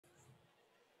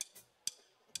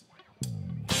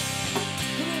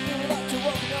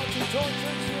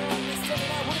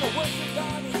to worship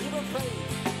God and give Him praise.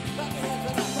 Clap your hands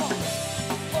right now. Come on.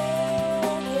 Oh,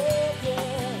 yeah,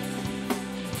 yeah.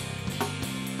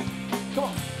 Come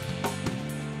on.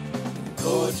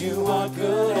 Lord, you are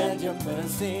good and your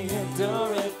mercy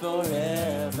endureth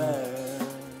forever.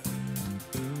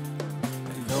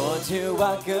 Lord, you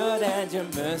are good and your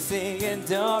mercy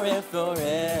endureth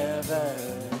forever.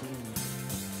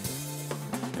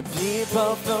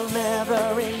 People from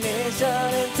every nation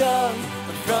and tongue,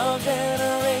 from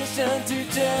generation to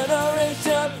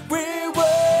generation, we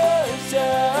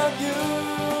worship you.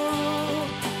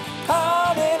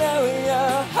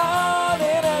 Hallelujah,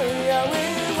 hallelujah, we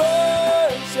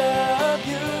worship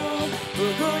you for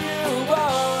who you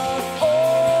are. Oh,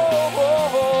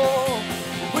 oh, oh.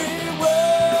 We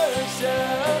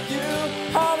worship you.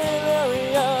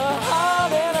 Hallelujah,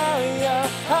 hallelujah,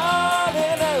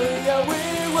 hallelujah, we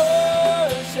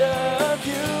worship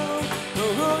you for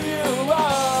who you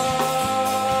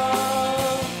are.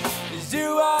 'Cause you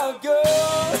are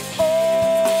good.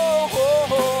 Oh,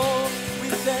 oh, oh. We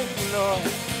thank you, Lord.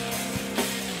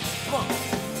 Come on.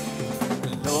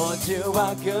 Lord, you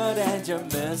are good and your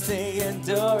mercy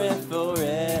endureth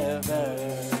forever.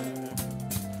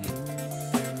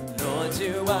 Lord,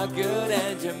 you are good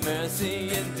and your mercy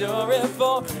endureth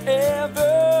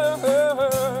forever.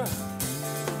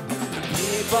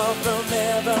 People from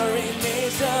every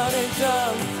nation and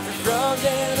tongue, from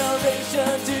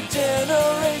generation to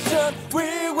generation, we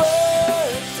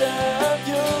worship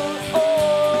you.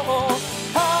 Oh,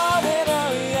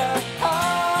 hallelujah,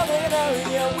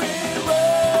 hallelujah, we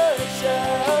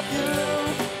worship you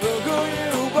for who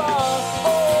you are.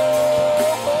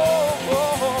 Oh, oh,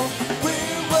 oh, we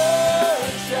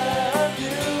worship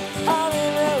you.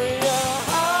 Hallelujah,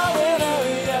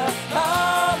 hallelujah,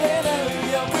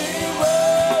 hallelujah, we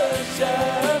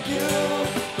worship you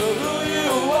for who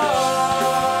you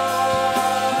are.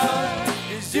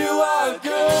 'Cause you are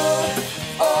good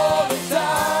all the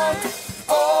time,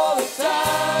 all the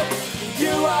time.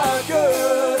 You are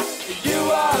good, you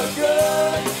are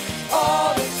good all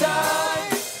the time,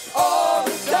 all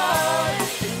the time.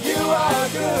 You are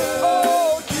good,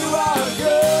 oh, you are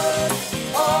good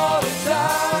all the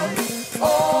time,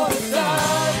 all the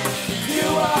time. You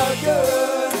are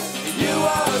good, you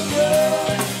are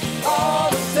good all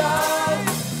the time,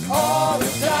 all the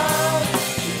time.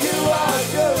 You are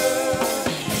good.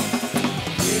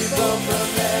 People from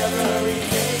every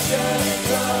nation and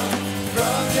tongue,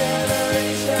 from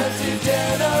generation to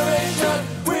generation,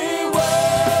 we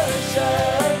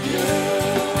worship you.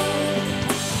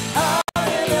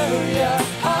 Hallelujah,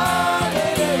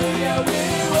 hallelujah, we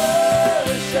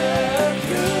worship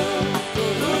you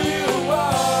for who you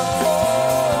are.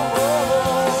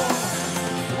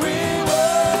 We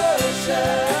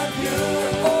worship you.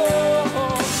 Oh,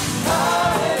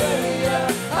 hallelujah,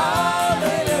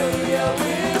 hallelujah,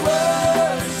 we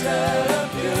worship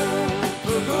you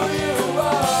for who you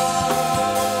are.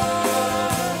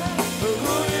 For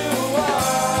who you are.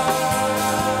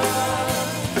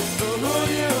 For who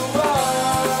you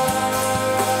are.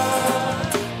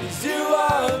 'Cause you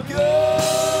are good.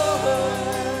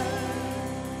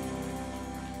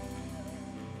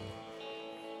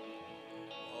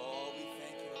 Oh, we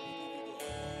thank you, Lord. We give you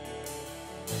glory.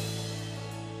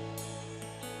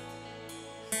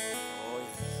 Oh,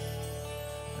 yes.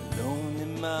 Alone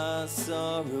in my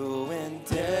sorrow and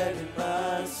dead in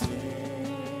my sin.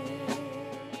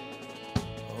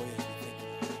 Oh, yes, we thank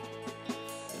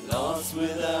you. Lost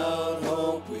without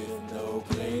hope, with no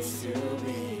place to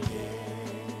begin.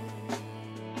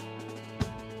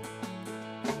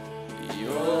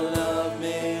 Your love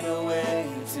made a way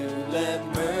to let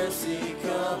mercy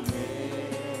come in.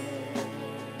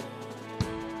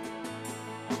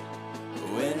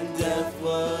 When death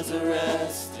was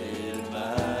arrested,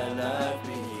 my life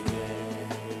began.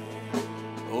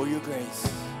 Oh, your grace.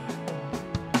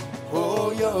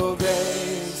 Oh, your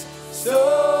grace,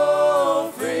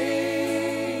 so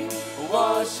free,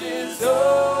 washes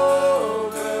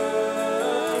over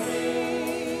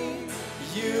me.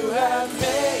 You have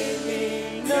made me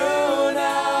know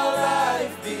now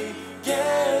life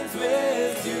begins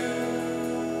with you.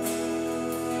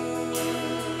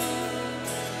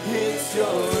 It's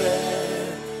your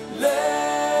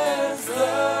endless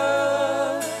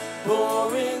love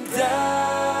pouring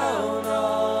down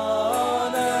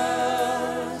on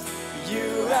us. You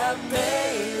have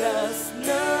made us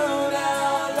know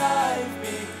now life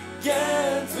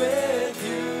begins with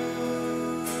you.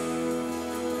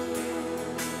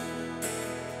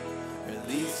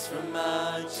 Released from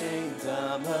my chains,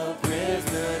 I'm a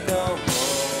prisoner no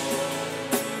more.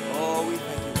 Oh, we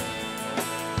thank you.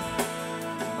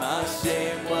 My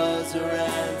shame was a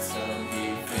ransom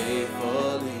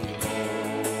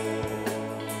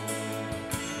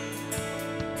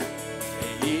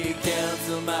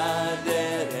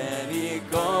double-minded, and he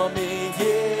called me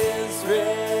his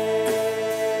friend.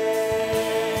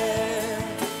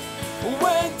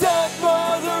 When death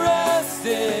was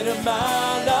arrested,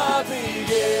 my life began.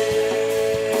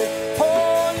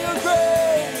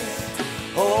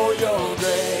 Oh, your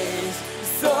grace,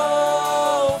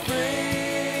 so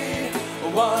free,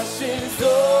 washes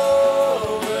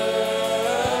over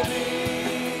me.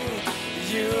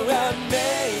 You have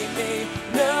made me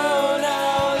know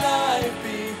now life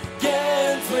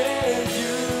begins with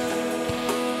you.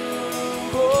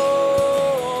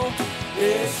 Oh,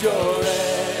 it's your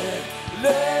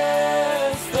endless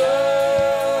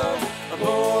love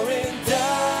pouring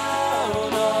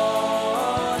down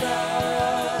on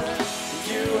us.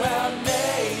 You have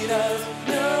made us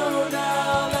new,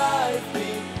 now life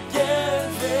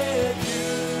begins with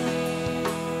you.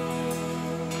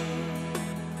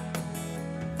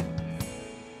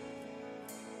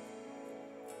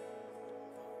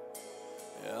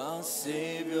 Our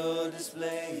Savior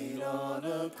displayed on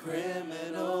a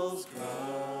criminal's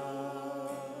cross.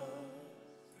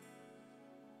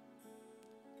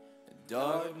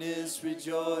 Darkness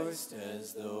rejoiced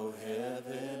as though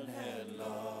heaven had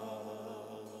lost.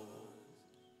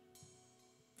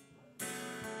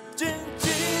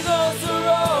 Jesus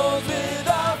arose with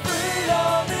our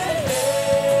freedom in hand.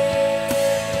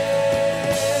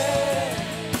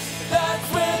 That's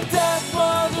when death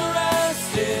was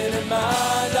arrested and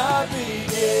my life began.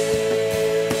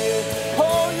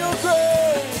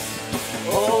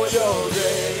 Oh, your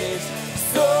grace,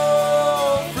 so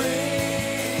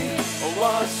free,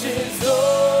 washes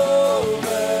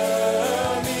over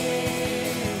me.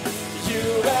 You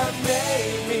have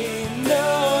made me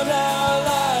know now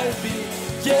life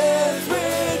begins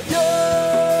with you.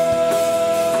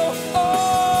 Oh,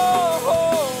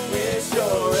 it's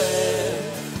your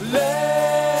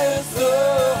endless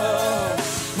love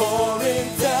pouring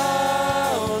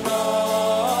down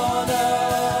on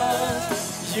us.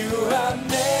 You have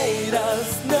made us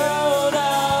know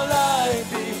now life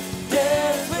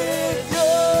begins with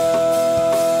you.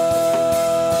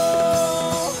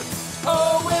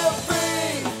 Oh, we're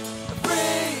free,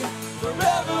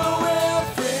 forever we're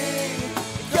free.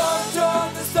 Come join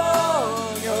the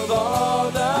song of all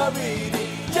the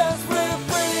reading. Yes, we're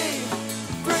free,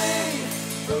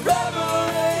 forever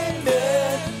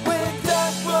amen. When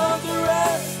death was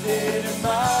arrested and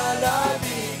my life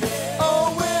began. Oh,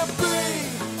 we're free,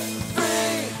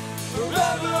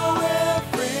 forever we're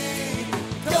free.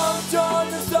 Come join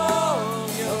the song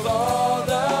of all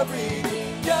the reading.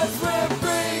 Yes, we're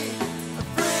free,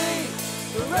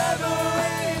 forever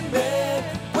amen.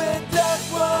 When death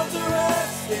was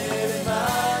arrested and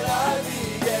my life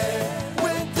began.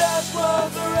 When death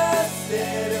was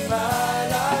arrested and my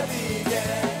life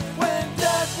began. When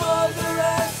death was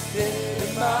arrested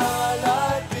and my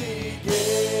life began.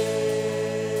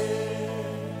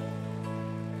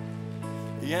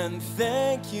 And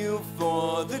thank you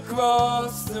for the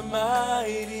cross, the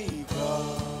mighty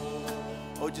cross.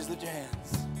 Oh, just lift your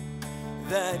hands.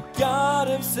 That God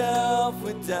himself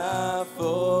would die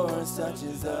for such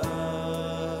as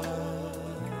us.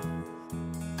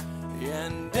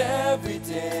 And every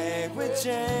day we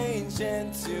change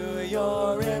into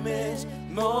your image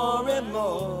more and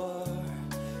more.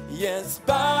 Yes,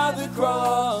 by the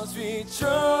cross we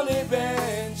truly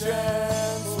been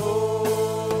transformed.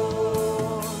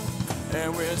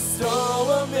 And we're so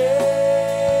amazed,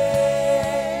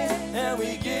 and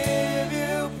we give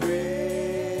you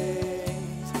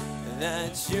praise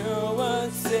that you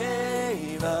would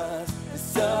save us at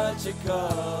such a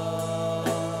cost.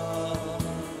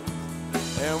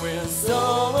 And we're so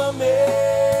amazed,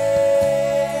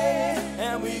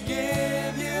 and we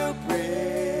give you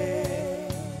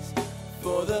praise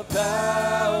for the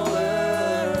power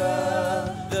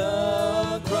of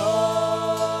the cross.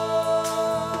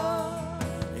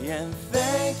 And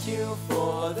thank you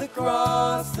for the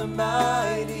cross, the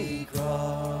mighty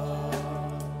cross.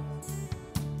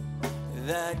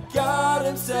 That God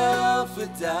himself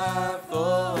would die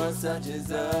for such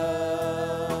as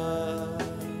us.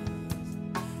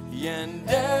 And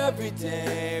every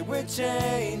day we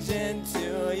change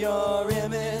into your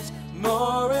image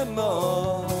more and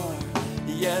more.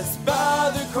 Yes,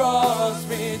 by the cross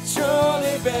we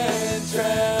truly been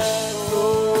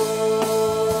transformed.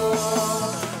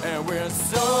 And we're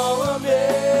so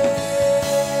amazed,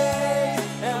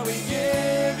 and we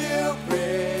give you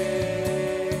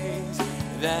praise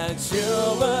that you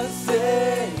will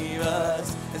save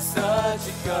us at such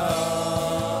a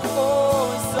cost. Oh,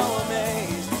 we're so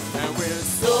amazed, and we're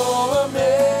so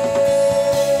amazed,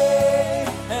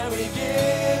 and we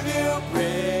give you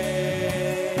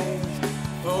praise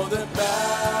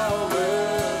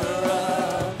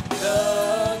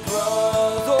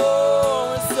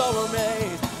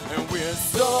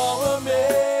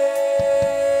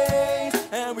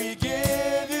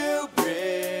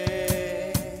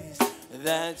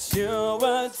that you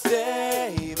would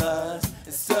save us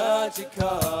at such a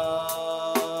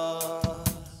cost.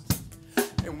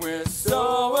 And we're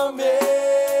so amazed,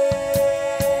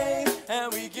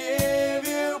 and we give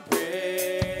you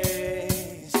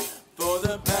praise for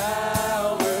the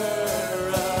power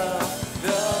of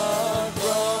the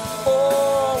cross.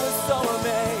 Oh, we're so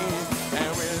amazed, and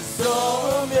we're so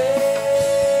amazed,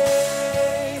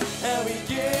 and we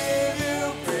give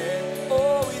you praise.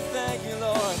 Oh, we thank you,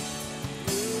 Lord.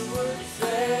 You would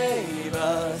save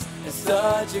us at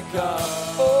such a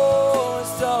cost. Oh, we're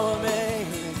so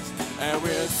amazed, and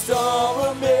we're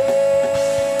so amazed,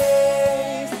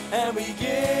 and we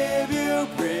give you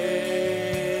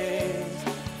praise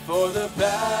for the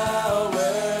power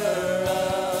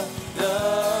of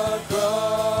the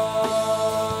cross,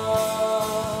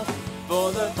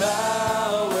 for the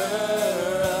power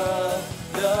of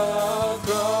the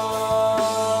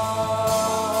cross,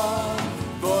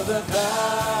 for the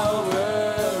power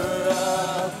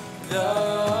of the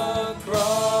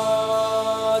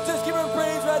cross. Just give him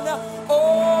praise right now.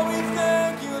 Oh, we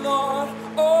thank you, Lord.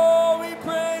 Oh, we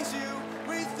praise you.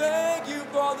 We thank you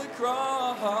for the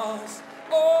cross.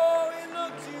 Oh, we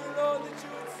look to you, Lord, that you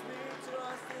would speak to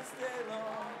us this day,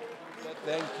 Lord.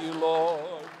 Thank you,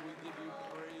 Lord. We give you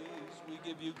praise. We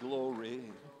give you glory.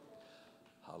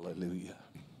 Hallelujah.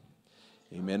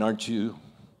 Amen. Aren't you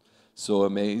so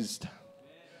amazed?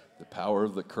 The power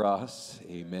of the cross.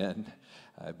 Amen.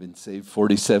 I've been saved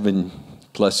 47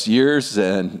 plus years,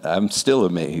 and I'm still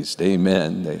amazed.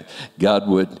 Amen. That God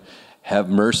would have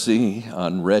mercy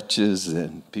on wretches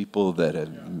and people that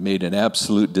have made an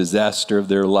absolute disaster of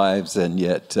their lives, and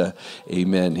yet,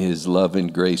 amen, his love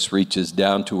and grace reaches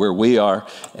down to where we are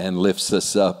and lifts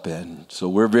us up. And so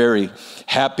we're very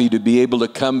happy to be able to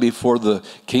come before the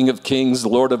King of Kings,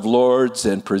 Lord of Lords,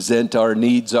 and present our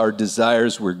needs, our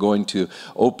desires. We're going to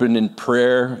open in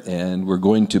prayer, and we're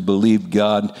going to believe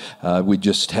God. We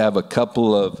just have a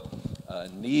couple of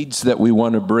needs that we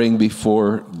want to bring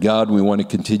before God. We want to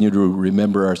continue to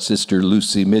remember our sister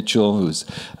Lucy Mitchell, who's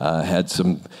had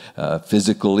some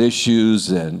physical issues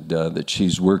and that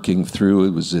she's working through.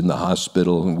 It was in the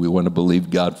hospital, and we want to believe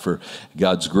God for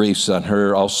God's grace on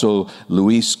her. Also,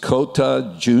 Luis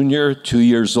Cota Jr., 2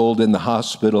 years old, in the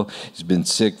hospital. He's been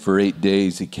sick for 8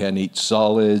 days. He can't eat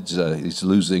solids. He's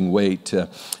losing weight.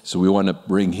 So we want to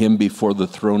bring him before the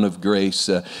throne of grace.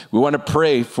 We want to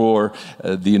pray for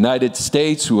the United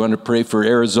States. We want to pray for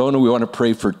Arizona. We want to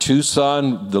pray for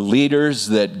Tucson, the leaders,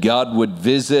 that God would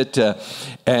visit.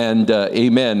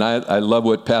 Amen. I love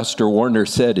what Pastor Warner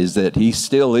said, is that he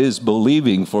still is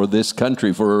believing for this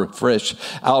country for a fresh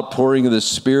outpouring of the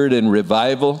Spirit and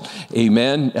revival.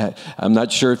 Amen. I'm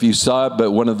not sure if you saw it,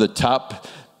 but one of the top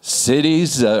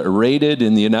cities rated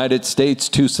in the United States,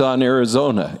 Tucson,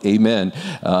 Arizona. Amen.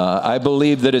 I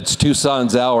believe that it's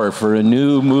Tucson's hour for a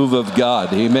new move of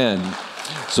God. Amen.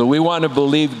 So we want to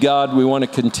believe God. We want to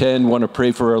contend, want to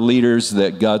pray for our leaders,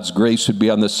 that God's grace would be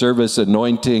on the service,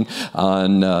 anointing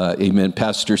on, amen,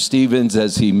 Pastor Stevens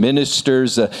as he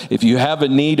ministers. If you have a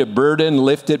need, a burden,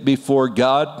 lift it before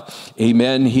God.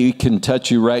 Amen. He can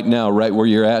touch you right now, right where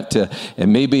you're at.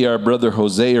 And maybe our brother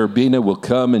Jose Urbina will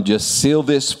come and just seal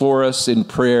this for us in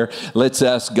prayer. Let's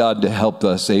ask God to help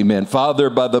us. Amen. Father,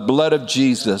 by the blood of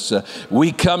Jesus,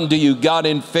 we come to you, God,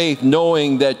 in faith,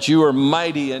 knowing that you are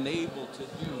mighty and able to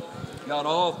do, God,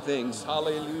 all things.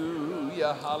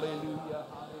 Hallelujah, hallelujah.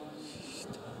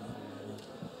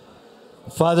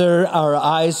 Father, our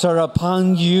eyes are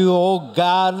upon you, O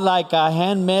God, like a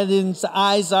handmaiden's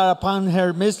eyes are upon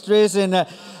her mistress, and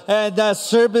the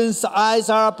servant's eyes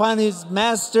are upon his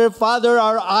master. Father,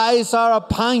 our eyes are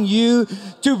upon you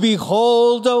to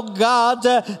behold, O God,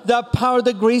 the power,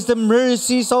 the grace, the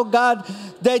mercies, O God,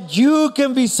 that you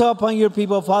can bestow upon your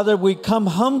people. Father, we come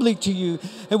humbly to you,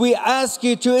 and we ask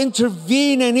you to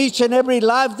intervene in each and every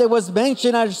life that was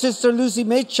mentioned, our sister Lucy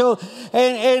Mitchell,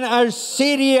 and our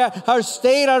city, our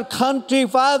state, our country,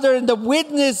 Father, and the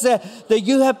witness that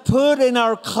you have put in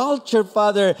our culture,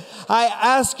 Father. I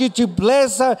ask you to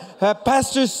bless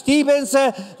Pastor Stevens,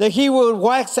 that he will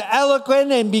wax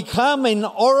eloquent and become an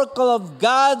oracle of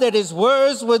God, that his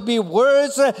words would be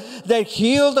words that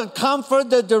heal, that comfort,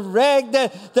 that direct,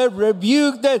 that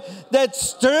rebuke, that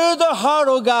stir the heart,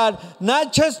 oh God,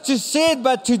 not just to sit,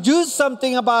 but to do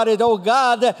something about it, oh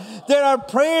God, that our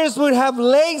prayers would have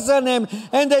legs on them,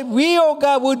 and that we, oh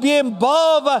God, would be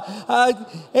involved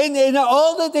in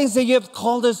all the things that you have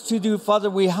called us to do. Father,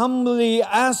 we humbly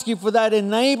ask you for that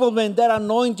enablement, that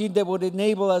anointing that would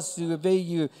enable us to obey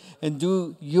you and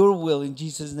do your will. In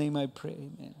Jesus' name I pray.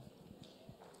 Amen.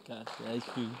 God bless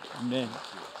you. Amen.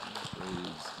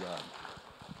 Praise God.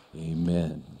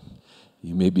 Amen.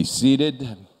 You may be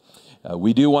seated.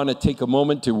 We do want to take a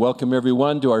moment to welcome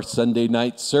everyone to our Sunday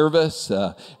night service.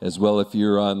 As well, if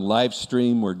you're on live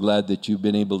stream, we're glad that you've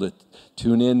been able to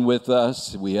tune in with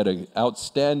us. We had an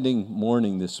outstanding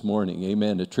morning this morning.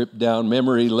 Amen. A trip down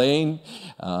memory lane.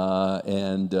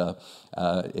 Amen.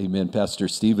 Pastor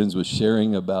Stevens was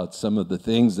sharing about some of the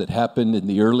things that happened in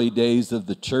the early days of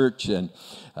the church and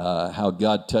how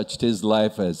God touched his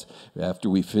life. As after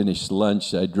we finished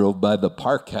lunch, I drove by the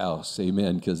Park House,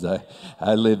 amen, because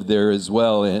I lived there as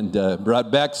well, and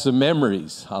brought back some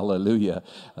memories. Hallelujah.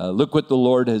 Look what the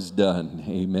Lord has done,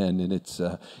 amen, and it's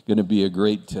going to be a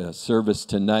great service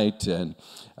tonight, and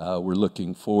we're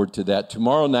looking forward to that.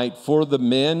 Tomorrow night for the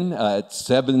men at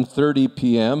 7:30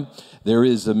 p.m., there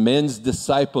is a men's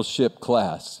discipleship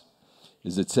class.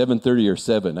 Is it 7:30 or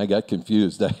 7? I got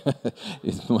confused.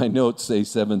 My notes say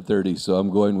 7:30, so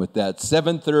I'm going with that.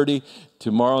 7:30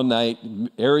 tomorrow night,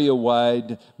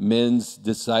 area-wide men's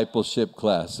discipleship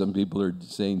class. Some people are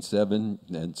saying 7,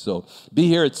 and so be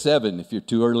here at 7. If you're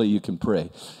too early, you can pray.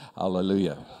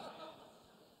 Hallelujah.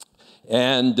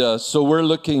 And so we're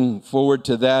looking forward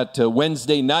to that.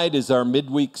 Wednesday night is our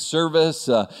midweek service.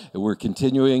 We're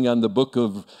continuing on the book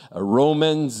of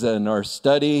Romans and our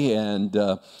study. And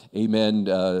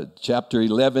amen, chapter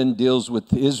 11 deals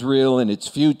with Israel and its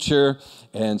future.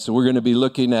 And so we're going to be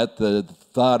looking at the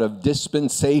thought of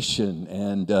dispensation.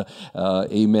 And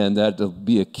amen, that'll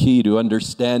be a key to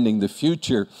understanding the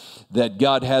future that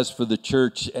God has for the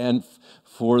church and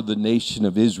for the nation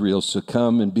of Israel. So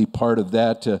come and be part of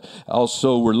that.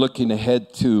 Also, we're looking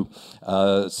ahead to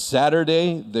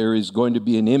Saturday. There is going to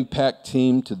be an impact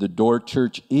team to the Door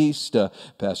Church East.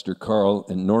 Pastor Carl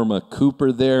and Norma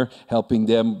Cooper there, helping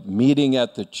them, meeting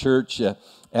at the church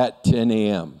at 10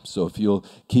 a.m. So if you'll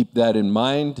keep that in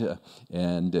mind,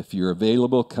 and if you're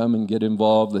available, come and get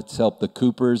involved. Let's help the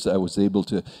Coopers. I was able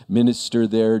to minister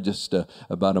there just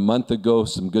about a month ago.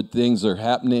 Some good things are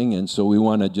happening, and so we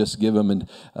want to just give them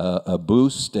a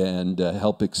boost and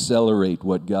help accelerate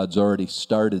what God's already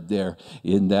started there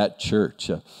in that church.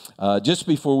 Just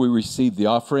before we receive the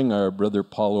offering, our brother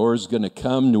Paul Orr is going to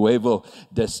come. Nuevo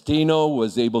Destino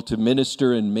was able to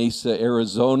minister in Mesa,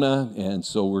 Arizona, and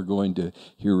so we're going to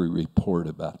hear a report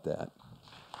about that.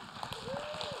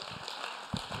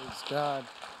 Praise God.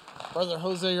 Brother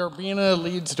Jose Urbina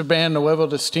leads the band Nuevo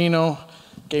Destino.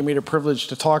 Gave me the privilege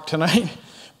to talk tonight.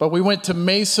 But we went to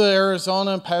Mesa,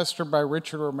 Arizona, pastored by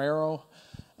Richard Romero,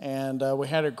 and we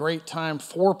had a great time.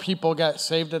 4 people got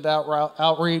saved at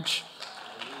outreach.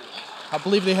 I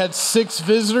believe they had 6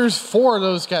 visitors. 4 of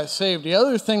those got saved. The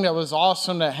other thing that was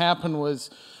awesome that happened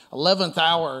was 11th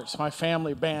Hours, my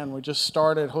family band. We just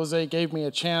started. Jose gave me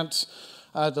a chance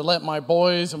to let my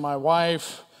boys and my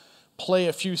wife play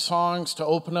a few songs to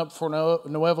open up for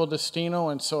Nuevo Destino,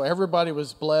 and so everybody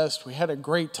was blessed. We had a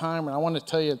great time, and I want to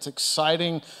tell you, it's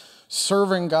exciting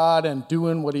serving God and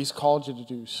doing what He's called you to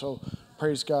do. So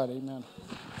praise God. Amen.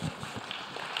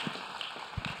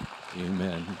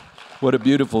 Amen. What a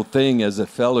beautiful thing as a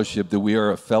fellowship that we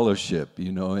are a fellowship,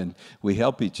 you know, and we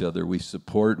help each other, we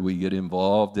support, we get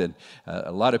involved, and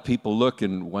a lot of people look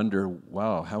and wonder,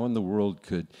 wow, how in the world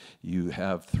could you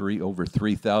have over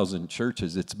 3,000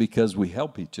 churches? It's because we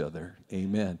help each other,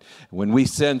 amen. When we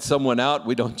send someone out,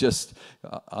 we don't just,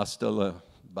 hasta la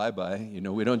bye-bye, you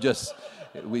know, we don't just,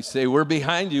 we say, we're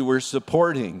behind you, we're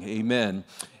supporting, amen.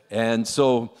 And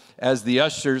so as the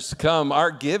ushers come, our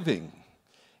giving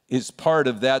is part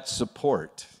of that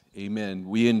support. Amen.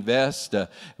 We invest,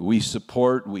 we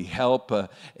support, we help,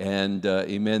 and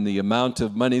amen, the amount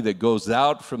of money that goes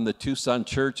out from the Tucson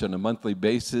church on a monthly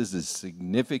basis is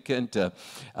significant,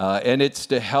 and it's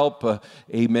to help,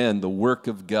 amen, the work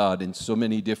of God in so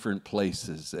many different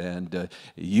places, and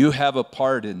you have a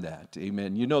part in that.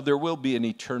 Amen. You know, there will be an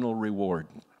eternal reward.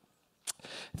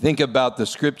 Think about the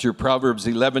scripture. Proverbs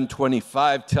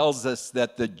 11:25 tells us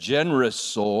that the generous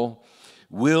soul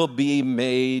will be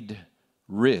made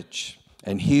rich,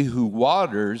 and he who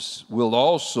waters will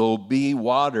also be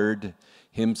watered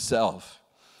himself.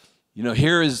 You know,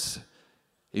 here is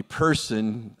a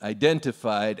person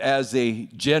identified as a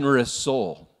generous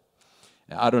soul.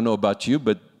 I don't know about you,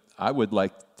 but I would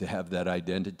like to have that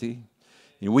identity.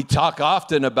 You know, we talk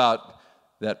often about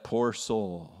that poor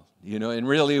soul. You know, and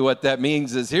really what that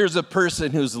means is here's a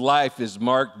person whose life is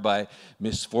marked by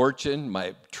misfortune,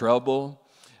 by trouble,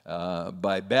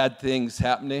 by bad things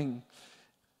happening.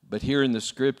 But here in the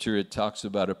scripture, it talks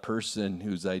about a person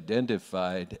who's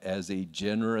identified as a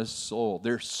generous soul.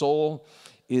 Their soul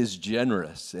is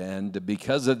generous, and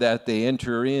because of that, they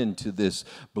enter into this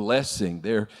blessing.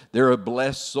 They're a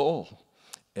blessed soul.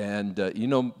 And, you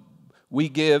know, we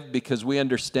give because we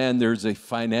understand there's a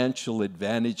financial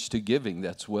advantage to giving.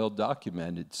 That's well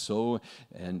documented. Sow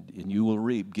and you will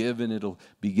reap. Give and it'll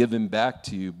be given back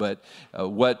to you. But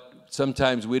what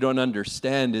sometimes we don't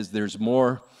understand is there's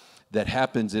more that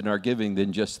happens in our giving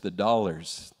than just the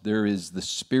dollars. There is the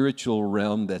spiritual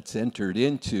realm that's entered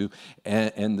into,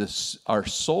 and our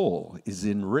soul is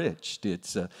enriched.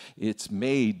 It's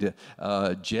made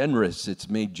generous. It's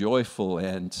made joyful.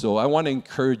 And so I want to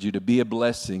encourage you to be a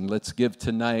blessing. Let's give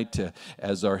tonight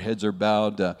as our heads are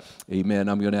bowed. Amen.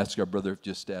 I'm going to ask our brother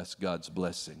just to ask God's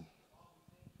blessing.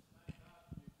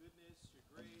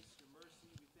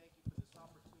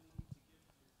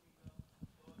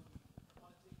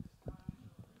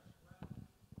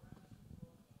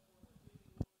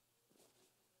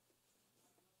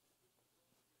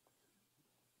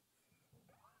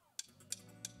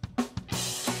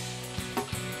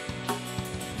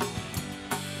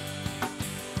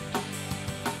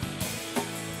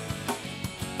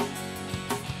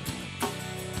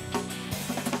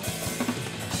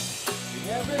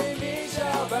 Every knee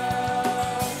shall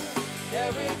bow,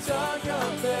 every tongue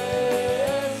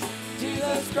confess,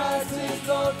 Jesus Christ is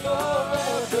Lord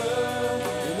forever.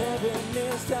 And every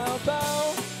knee shall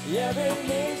bow, every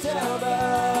knee shall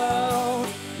bow,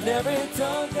 and every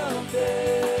tongue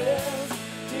confess,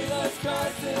 Jesus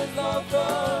Christ is Lord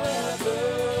forever.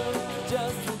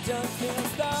 Just can't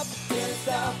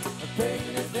stop, I'm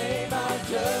praising His name, I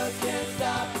just can't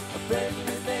stop, I'm praising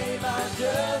His name, I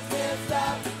just can't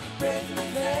stop. Praising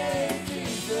His name,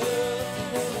 Jesus.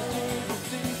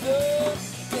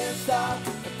 Can't stop.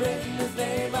 Praising His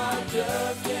name, I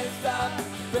just can't stop.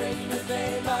 Praising His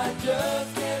name, I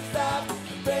just can't stop.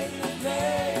 Praising His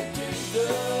name,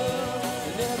 Jesus.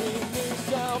 And every knee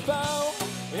shall bow,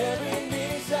 every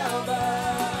knee shall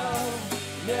bow,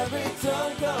 and every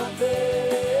tongue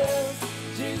confess,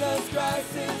 Jesus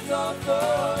Christ is Lord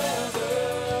forever.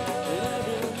 And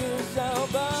every knee shall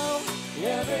bow,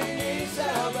 every knee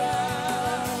shall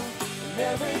bow, and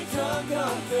every tongue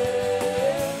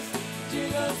confess,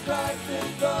 Jesus Christ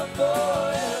is Lord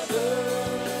forever.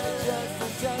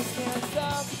 Just can't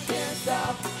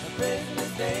stop, I'm praising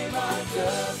His name, I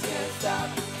just can't stop,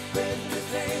 praising His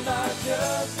name, I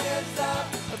just can't stop,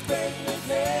 I'm praising His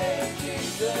name,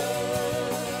 Jesus.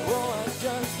 Oh, I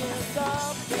just can't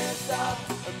stop,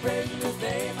 I'm praising His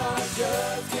name, I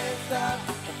just can't stop,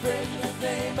 I'm praising His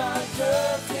name, I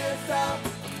just can't stop,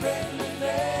 I'm praising His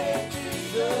name,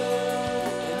 Jesus.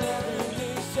 And every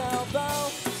knee shall bow,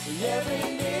 every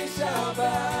knee shall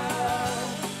bow,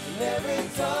 and every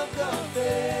tongue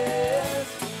confess,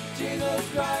 Jesus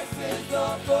Christ is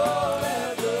Lord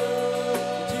forever.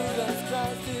 Jesus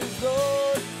Christ is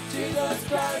Lord, Jesus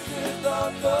Christ is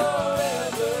Lord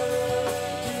forever.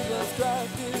 Jesus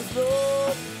Christ is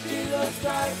Lord, Jesus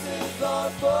Christ is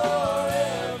Lord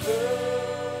forever.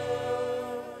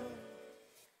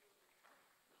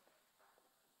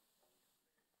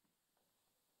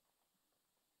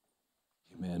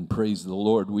 Amen. Praise the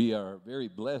Lord. We are very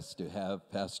blessed to have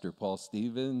Pastor Paul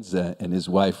Stevens and his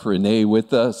wife Renee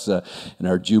with us in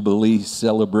our Jubilee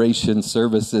celebration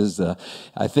services.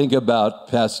 I think about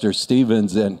Pastor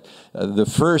Stevens, and the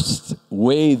first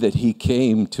way that he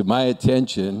came to my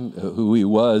attention, who he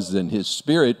was and his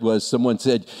spirit, was someone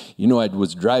said, you know, I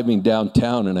was driving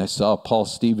downtown and I saw Paul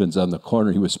Stevens on the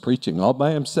corner. He was preaching all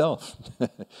by himself.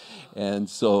 And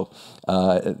so,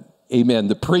 amen,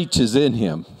 the preach is in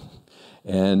him.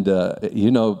 And,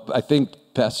 you know, I think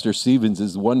Pastor Stevens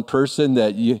is one person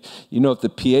that, you know, if the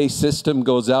PA system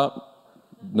goes out,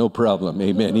 no problem.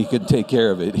 Amen. He can take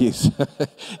care of it. He's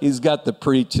got the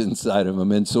preach inside of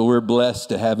him. And so we're blessed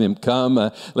to have him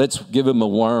come. Let's give him a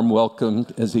warm welcome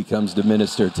as he comes to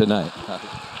minister tonight.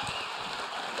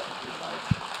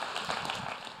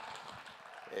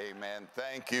 Amen.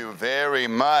 Thank you very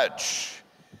much.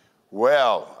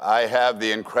 Well, I have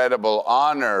the incredible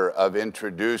honor of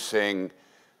introducing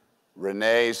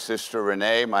Renee, Sister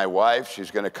Renee, my wife. She's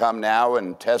going to come now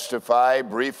and testify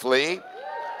briefly.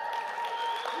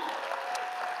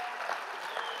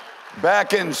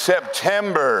 Back in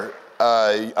September,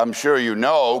 I'm sure you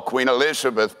know, Queen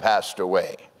Elizabeth passed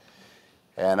away.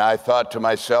 And I thought to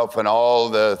myself, and all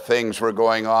the things were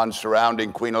going on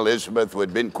surrounding Queen Elizabeth, who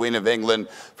had been Queen of England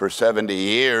for 70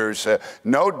 years,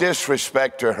 no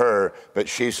disrespect to her, but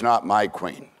she's not my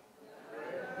queen.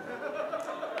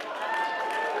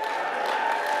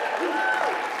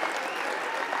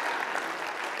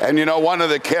 And you know, one of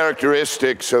the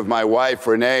characteristics of my wife,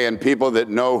 Renee, and people that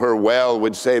know her well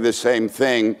would say the same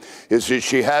thing, is that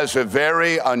she has a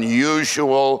very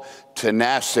unusual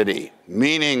tenacity,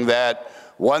 meaning that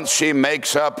once she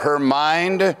makes up her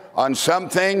mind on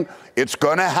something, It's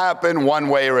going to happen one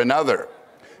way or another.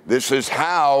 This is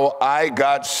how I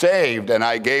got saved, and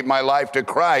I gave my life to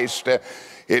Christ.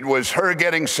 It was her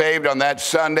getting saved on that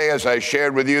Sunday, as I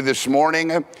shared with you this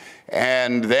morning,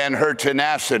 and then her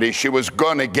tenacity. She was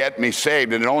going to get me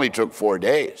saved, and it only took 4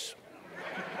 days.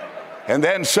 And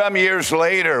then some years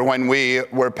later, when we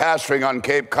were pastoring on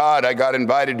Cape Cod, I got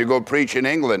invited to go preach in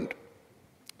England.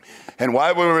 And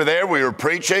while we were there, we were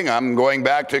preaching. I'm going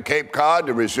back to Cape Cod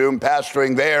to resume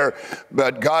pastoring there.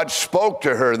 But God spoke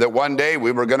to her that one day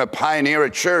we were going to pioneer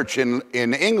a church in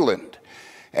England.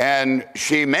 And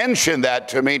she mentioned that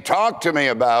to me, talked to me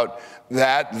about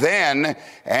that then.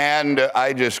 And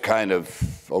I just kind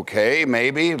of, okay,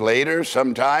 maybe later,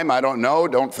 sometime, I don't know,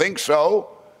 don't think so.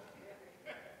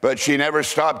 But she never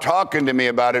stopped talking to me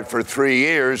about it for 3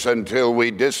 years until we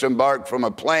disembarked from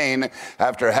a plane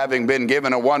after having been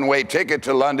given a one-way ticket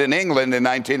to London, England in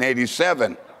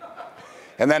 1987.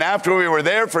 And then after we were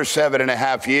there for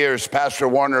 7.5 years, Pastor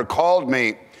Warner called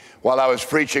me while I was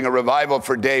preaching a revival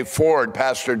for Dave Ford.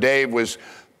 Pastor Dave was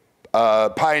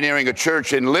pioneering a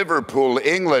church in Liverpool,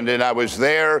 England, and I was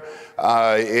there.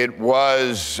 It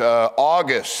was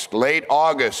late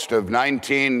August of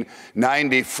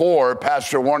 1994.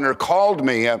 Pastor Warner called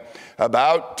me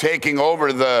about taking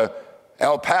over the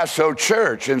El Paso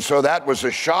church, and so that was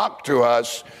a shock to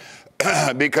us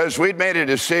because we'd made a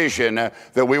decision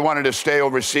that we wanted to stay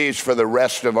overseas for the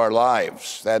rest of our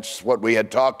lives. That's what we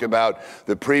had talked about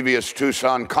the previous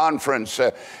Tucson conference.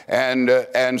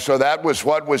 And so that was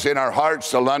what was in our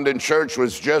hearts. The London church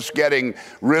was just getting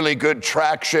really good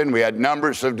traction. We had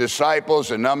numbers of disciples,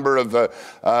 a number of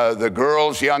the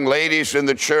girls, young ladies in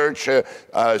the church.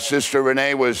 Sister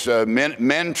Renee was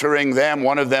mentoring them.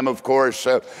 One of them, of course,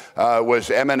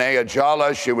 was M.N.A.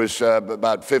 Ajala. She was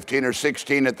about 15 or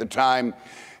 16 at the time.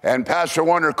 And Pastor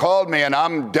Warner called me, and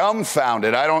I'm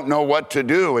dumbfounded. I don't know what to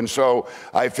do. And so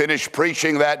I finished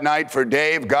preaching that night for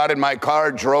Dave, got in my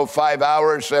car, drove 5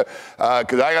 hours, because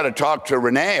I got to talk to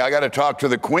Renee. I got to talk to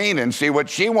the Queen and see what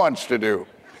she wants to do.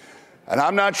 And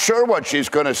I'm not sure what she's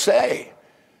going to say.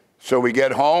 So we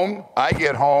get home. I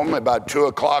get home about 2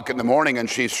 o'clock in the morning, and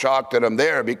she's shocked that I'm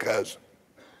there because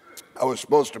I was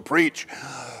supposed to preach,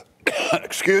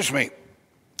 excuse me,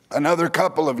 another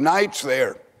couple of nights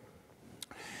there.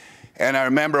 And I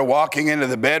remember walking into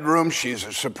the bedroom.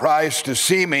 She's surprised to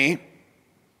see me.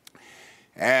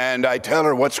 And I tell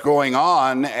her what's going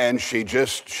on, and she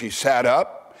sat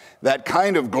up. That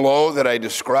kind of glow that I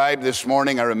described this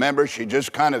morning, I remember she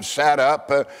just kind of sat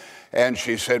up and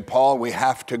she said, "Paul, we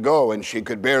have to go." And she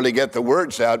could barely get the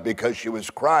words out because she was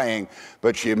crying,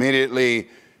 but she immediately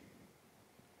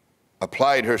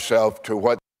applied herself to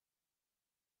what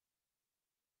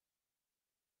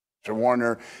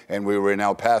Warner, and we were in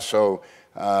El Paso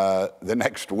the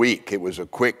next week. It was a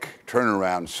quick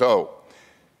turnaround. So,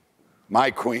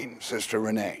 my Queen, Sister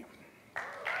Renee.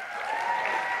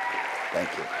 Thank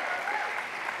you.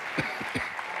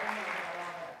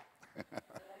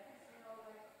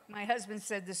 My husband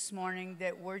said this morning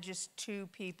that we're just two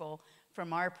people,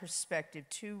 from our perspective,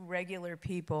 two regular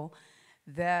people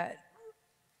that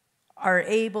are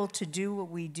able to do what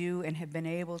we do and have been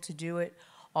able to do it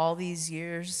all these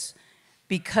years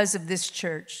because of this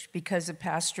church, because of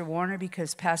Pastor Warner,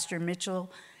 because Pastor Mitchell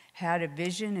had a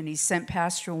vision and he sent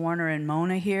Pastor Warner and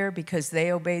Mona here because they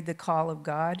obeyed the call of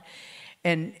God.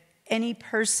 And any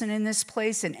person in this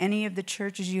place and any of the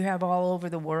churches you have all over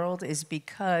the world is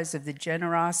because of the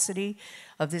generosity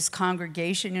of this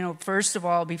congregation. You know, first of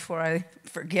all, before I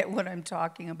forget what I'm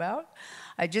talking about,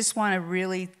 I just want to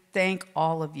really thank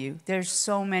all of you. There's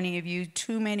so many of you,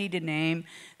 too many to name,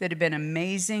 that have been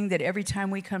amazing, that every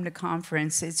time we come to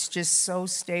conference, it's just so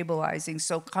stabilizing,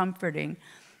 so comforting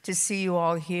to see you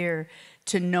all here,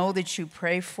 to know that you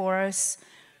pray for us.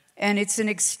 And it's an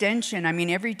extension. I mean,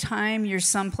 every time you're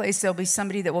someplace, there'll be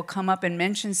somebody that will come up and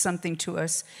mention something to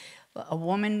us. A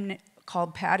woman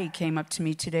called Patty came up to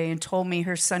me today and told me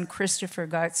her son Christopher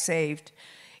got saved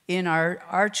in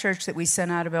our church that we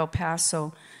sent out of El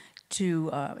Paso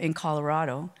in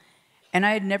Colorado. And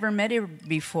I had never met her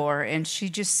before, and she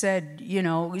just said, you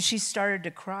know, she started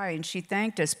to cry and she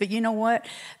thanked us. But you know what?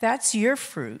 That's your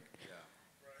fruit.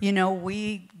 You know,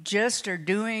 we just are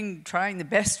trying the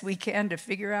best we can to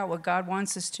figure out what God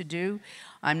wants us to do.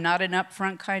 I'm not an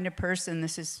upfront kind of person.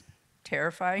 This is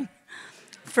terrifying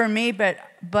for me, but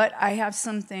I have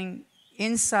something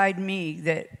inside me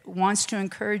that wants to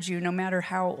encourage you, no matter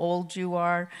how old you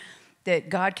are, that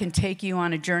God can take you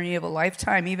on a journey of a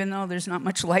lifetime, even though there's not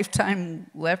much lifetime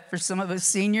left for some of us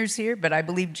seniors here, but I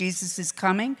believe Jesus is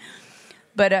coming.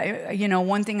 But,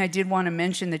 one thing I did want to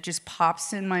mention that just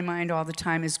pops in my mind all the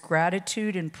time is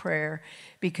gratitude and prayer.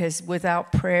 Because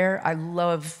without prayer, I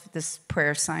love this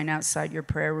prayer sign outside your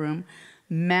prayer room.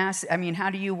 How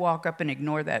do you walk up and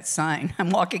ignore that sign? I'm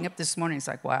walking up this morning, it's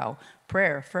like, wow,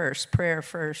 prayer first, prayer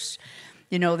first.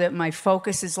 That my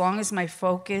focus, as long as my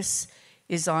focus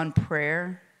is on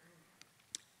prayer,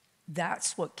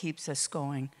 that's what keeps us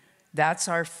going. That's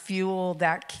our fuel.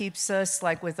 That keeps us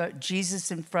like with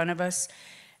Jesus in front of us.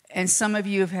 And some of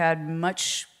you have had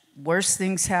much worse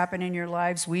things happen in your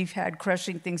lives. We've had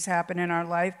crushing things happen in our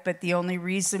life. But the only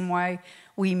reason why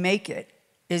we make it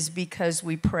is because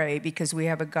we pray, because we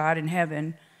have a God in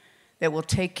heaven that will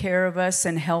take care of us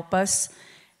and help us.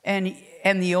 And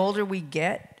the older we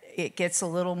get, it gets a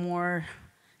little more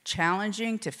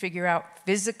challenging to figure out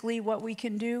physically what we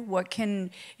can do.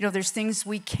 There's things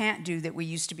we can't do that we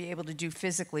used to be able to do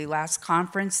physically. Last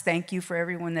conference, thank you for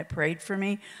everyone that prayed for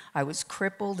me. I was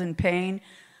crippled in pain.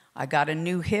 I got a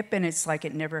new hip and it's like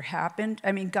it never happened.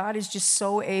 God is just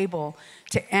so able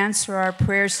to answer our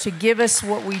prayers, to give us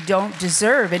what we don't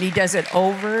deserve. And he does it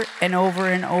over and over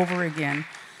and over again.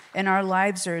 And our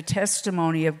lives are a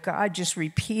testimony of God just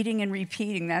repeating and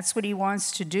repeating. That's what he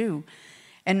wants to do.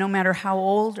 And no matter how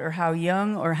old or how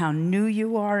young or how new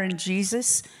you are in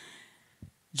Jesus,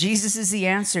 Jesus is the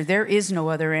answer. There is no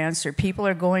other answer. People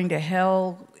are going to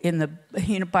hell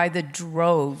by the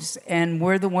droves, and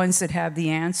we're the ones that have the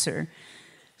answer.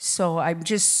 So I'm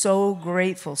just so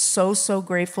grateful, so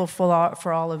grateful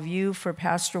for all of you, for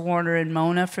Pastor Warner and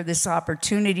Mona, for this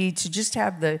opportunity to just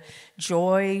have the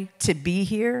joy to be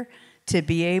here, to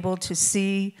be able to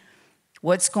see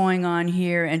what's going on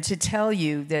here, and to tell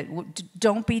you that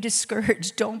don't be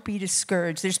discouraged. Don't be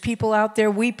discouraged. There's people out there,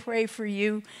 we pray for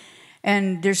you,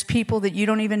 and there's people that you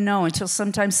don't even know until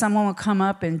sometimes someone will come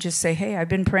up and just say, hey, I've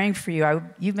been praying for you.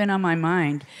 You've been on my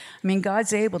mind.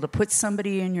 God's able to put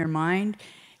somebody in your mind.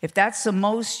 If that's the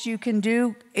most you can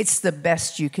do, it's the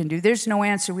best you can do. There's no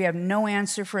answer. We have no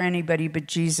answer for anybody but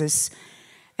Jesus.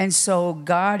 And so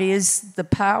God is the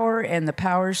power, and the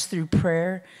power's through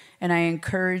prayer. And I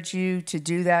encourage you to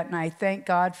do that. And I thank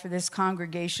God for this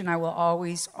congregation. I will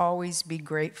always, always be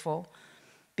grateful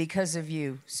because of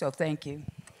you. So thank you.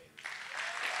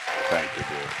 Thank you,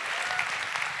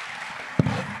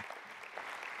 dear.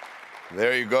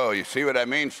 There you go. You see what I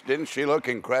mean? Didn't she look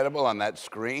incredible on that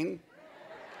screen?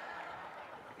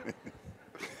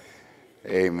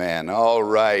 Amen. All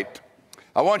right.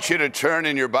 I want you to turn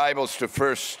in your Bibles to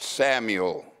 1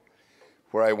 Samuel,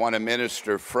 where I want to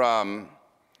minister from.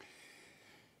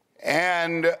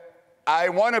 And I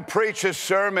want to preach a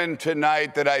sermon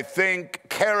tonight that I think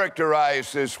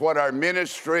characterizes what our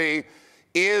ministry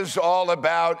is all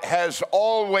about, has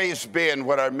always been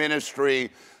what our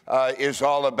ministry is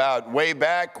all about. Way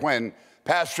back when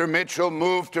Pastor Mitchell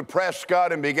moved to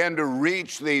Prescott and began to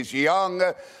reach these young,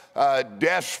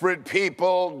 desperate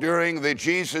people during the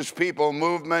Jesus People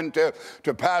movement,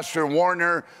 to Pastor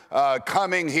Warner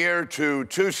coming here to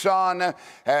Tucson,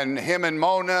 and he and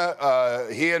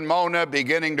Mona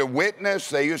beginning to witness.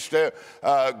 They used to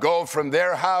go from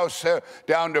their house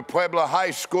down to Puebla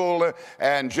High School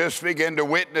and just begin to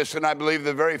witness. And I believe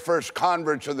the very first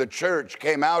converts of the church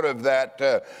came out of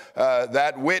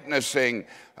that witnessing.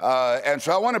 And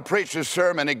so I want to preach a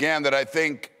sermon again that I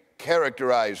think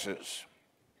characterizes,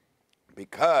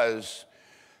 because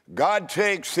God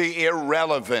takes the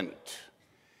irrelevant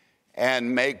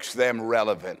and makes them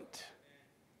relevant.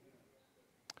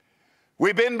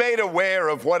 We've been made aware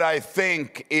of what I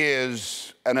think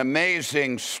is an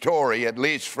amazing story, at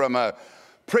least from a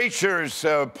preacher's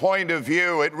point of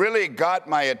view. It really got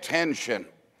my attention.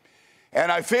 And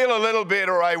I feel a little bit,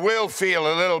 or I will feel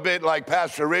a little bit like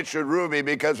Pastor Richard Ruby,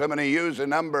 because I'm going to use a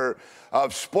number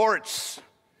of sports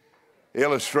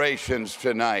illustrations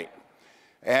tonight.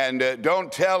 And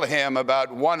don't tell him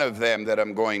about one of them that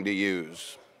I'm going to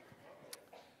use.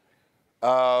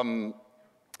 The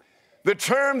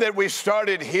term that we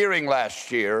started hearing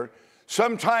last year,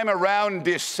 sometime around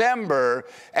December,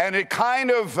 and it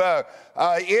kind of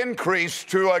increased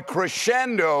to a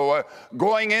crescendo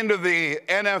going into the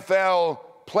NFL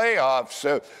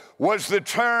playoffs, was the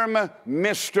term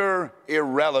Mr.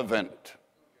 Irrelevant.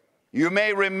 You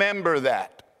may remember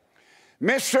that.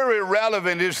 Mr.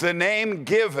 Irrelevant is the name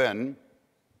given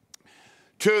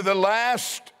to the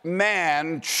last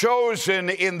man chosen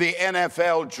in the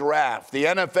NFL draft. The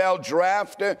NFL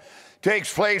draft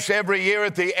takes place every year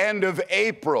at the end of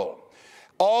April.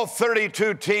 All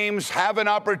 32 teams have an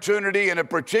opportunity in a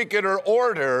particular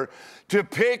order to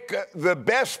pick the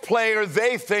best player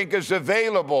they think is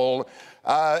available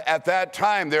at that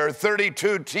time. There are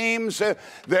 32 teams.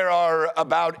 There are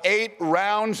about 8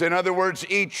 rounds. In other words,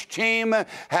 each team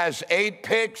has 8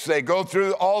 picks. They go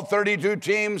through all 32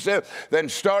 teams, then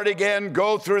start again,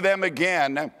 go through them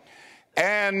again.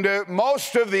 And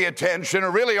most of the attention,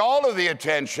 or really all of the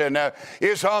attention,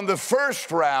 is on the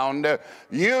first round.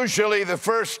 Usually the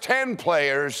first 10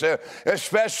 players,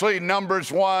 especially numbers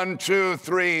 1, 2,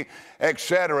 3,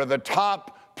 etc. The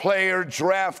top player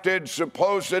drafted,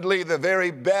 supposedly the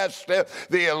very best,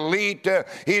 the elite.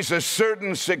 He's a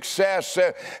certain success.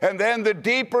 And then the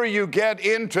deeper you get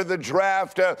into the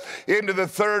draft, into the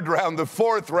 3rd round, the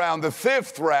 4th round, the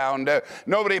 5th round,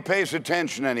 nobody pays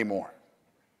attention anymore.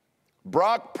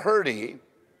 Brock Purdy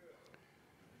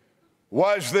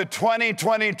was the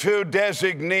 2022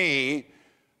 designee,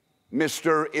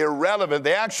 Mr. Irrelevant.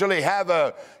 They actually have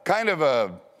a kind of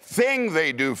a thing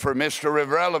they do for Mr.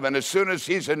 Irrelevant. As soon as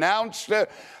he's announced,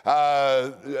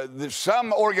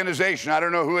 some organization, I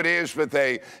don't know who it is, but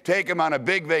they take him on a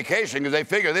big vacation because they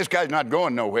figure this guy's not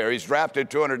going nowhere. He's drafted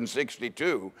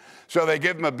 262. So they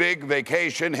give him a big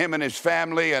vacation, him and his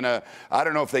family, and I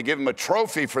don't know if they give him a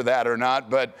trophy for that or not,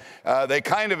 but they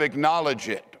kind of acknowledge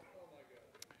it.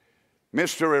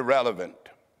 Mr. Irrelevant.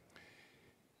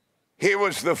 He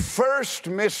was the first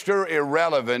Mr.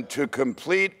 Irrelevant to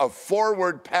complete a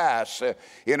forward pass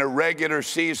in a regular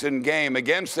season game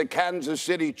against the Kansas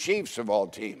City Chiefs of all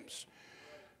teams.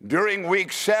 During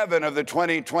week 7 of the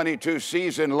 2022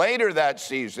 season, later that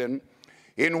season,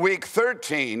 in week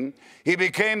 13, he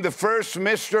became the first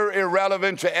Mr.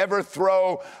 Irrelevant to ever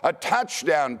throw a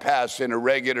touchdown pass in a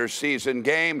regular season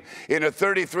game in a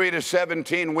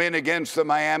 33-17 win against the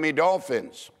Miami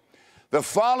Dolphins. The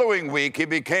following week, he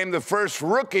became the first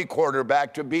rookie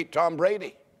quarterback to beat Tom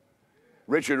Brady.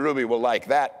 Richard Ruby will like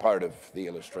that part of the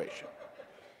illustration.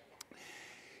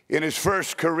 In his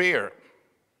first career,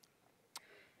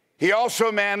 he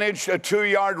also managed a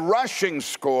 2-yard rushing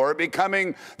score,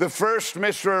 becoming the first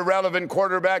Mr. Irrelevant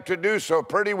quarterback to do so.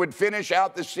 Purdy would finish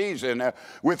out the season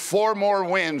with 4 more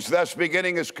wins, thus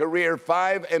beginning his career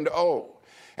 5-0.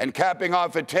 And capping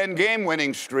off a 10-game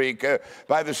winning streak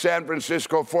by the San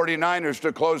Francisco 49ers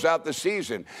to close out the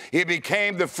season. He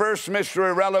became the first Mr.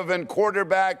 Irrelevant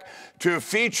quarterback to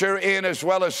feature in as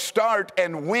well as start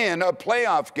and win a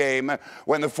playoff game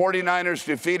when the 49ers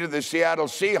defeated the Seattle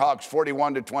Seahawks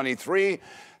 41-23.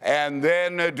 And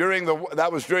then that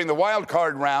was during the wild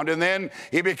card round, and then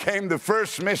he became the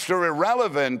first Mr.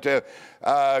 Irrelevant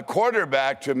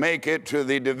quarterback to make it to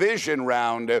the division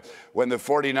round when the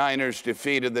 49ers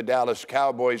defeated the Dallas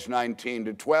Cowboys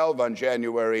 19-12 on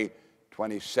January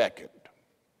 22nd.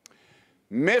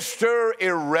 Mr.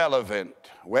 Irrelevant.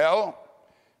 Well,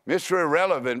 Mr.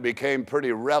 Irrelevant became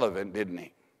pretty relevant, didn't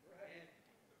he?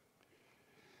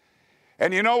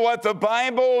 And you know what? The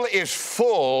Bible is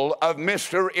full of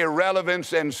Mr.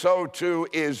 Irrelevance, and so too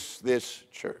is this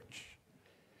church.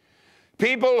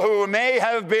 People who may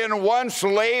have been once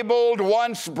labeled,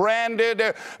 once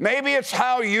branded. Maybe it's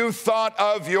how you thought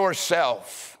of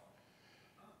yourself.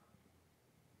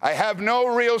 I have no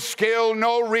real skill,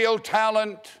 no real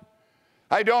talent.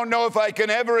 I don't know if I can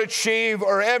ever achieve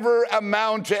or ever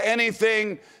amount to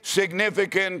anything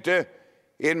significant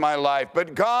in my life.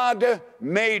 But God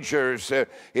majors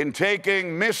in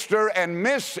taking Mr. and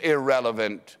Miss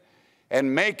Irrelevant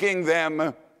and making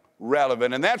them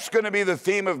relevant. And that's going to be the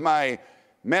theme of my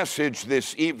message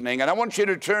this evening. And I want you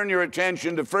to turn your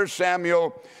attention to 1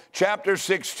 Samuel chapter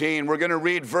 16. We're going to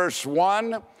read verse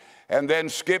 1 and then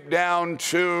skip down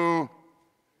to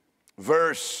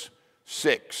verse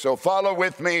 6. So follow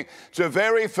with me. It's a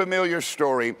very familiar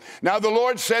story. Now the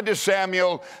Lord said to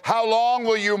Samuel, "How long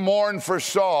will you mourn for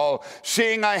Saul,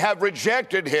 seeing I have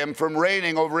rejected him from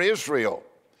reigning over Israel?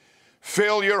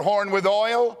 Fill your horn with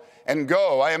oil and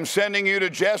go. I am sending you to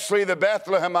Jesse the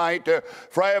Bethlehemite,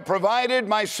 for I have provided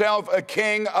myself a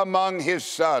king among his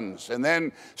sons." And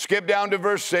then skip down to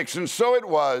verse 6. And so it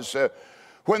was,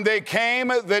 when they came,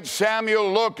 that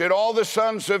Samuel looked at all the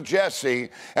sons of Jesse,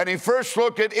 and he first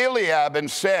looked at Eliab and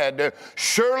said,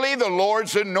 "Surely the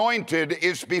Lord's anointed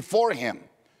is before him."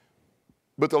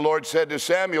 But the Lord said to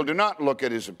Samuel, "Do not look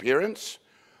at his appearance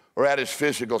or at his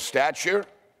physical stature,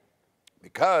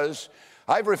 because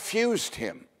I've refused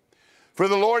him. For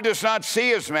the Lord does not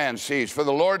see as man sees, for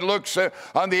the Lord looks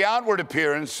on the outward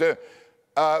appearance,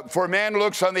 for man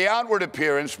looks on the outward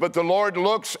appearance, but the Lord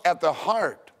looks at the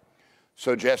heart."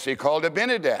 So Jesse called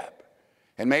Abinadab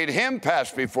and made him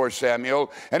pass before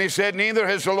Samuel. And he said, "Neither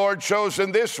has the Lord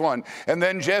chosen this one." And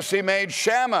then Jesse made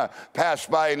Shammah pass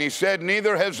by, and he said,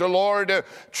 "Neither has the Lord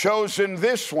chosen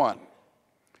this one."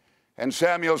 And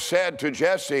Samuel said to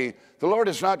Jesse, "The Lord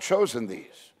has not chosen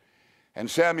these." And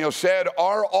Samuel said,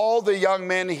 are all the young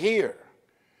men here?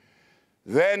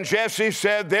 Then Jesse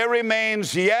said, there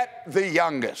remains yet the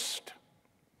youngest.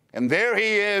 And there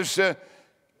he is,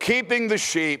 keeping the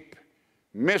sheep,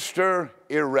 Mr.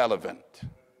 Irrelevant.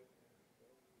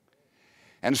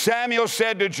 And Samuel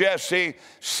said to Jesse,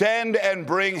 send and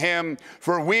bring him,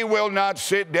 for we will not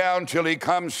sit down till he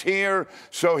comes here.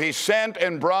 So he sent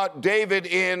and brought David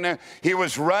in. He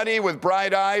was ruddy with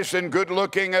bright eyes and good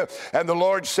looking. And the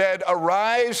Lord said,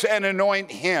 arise and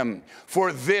anoint him,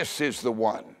 for this is the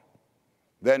one.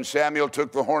 Then Samuel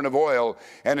took the horn of oil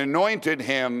and anointed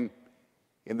him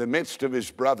in the midst of his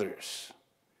brothers.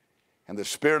 And the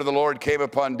Spirit of the Lord came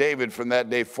upon David from that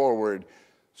day forward.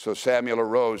 So Samuel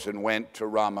arose and went to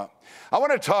Ramah. I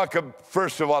want to talk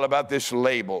first of all about this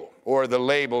label, or the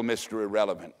label Mr.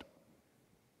 Irrelevant.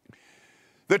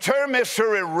 The term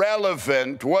Mr.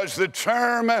 Irrelevant was the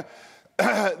term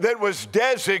that was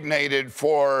designated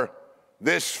for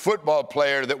this football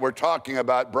player that we're talking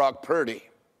about, Brock Purdy.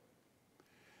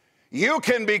 You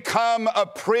can become a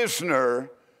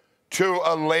prisoner to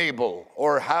a label,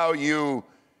 or how you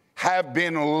have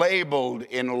been labeled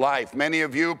in life. Many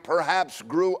of you perhaps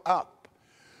grew up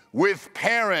with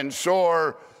parents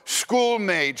or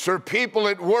schoolmates or people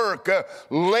at work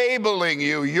labeling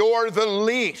you. You're the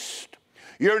least.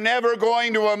 You're never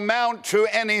going to amount to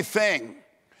anything.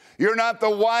 You're not the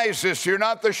wisest. You're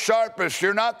not the sharpest.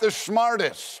 You're not the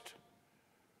smartest.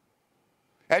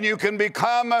 And you can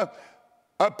become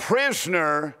a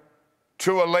prisoner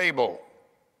to a label.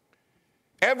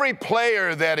 Every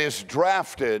player that is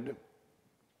drafted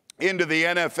into the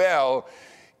NFL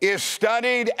is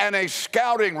studied, and a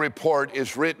scouting report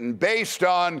is written based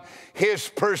on his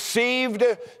perceived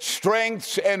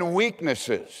strengths and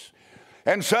weaknesses.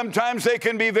 And sometimes they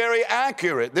can be very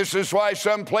accurate. This is why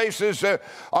some players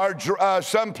are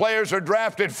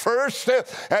drafted first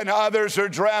and others are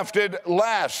drafted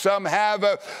last. Some have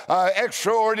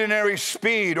extraordinary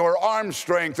speed or arm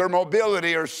strength or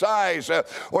mobility or size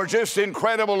or just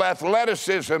incredible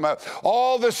athleticism.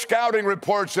 All the scouting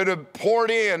reports that have poured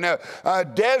in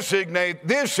designate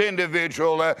this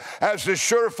individual as a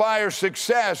surefire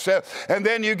success. And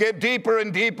then you get deeper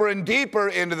and deeper and deeper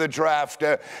into the draft,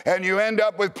 and you end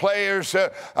up with players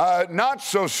not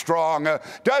so strong,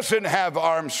 doesn't have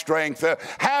arm strength,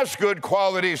 has good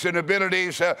qualities and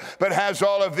abilities, but has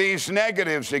all of these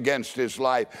negatives against his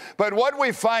life. But what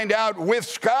we find out with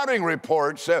scouting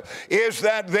reports is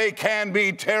that they can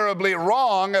be terribly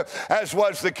wrong, as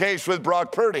was the case with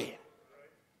Brock Purdy.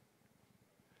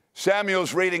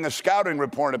 Samuel's reading a scouting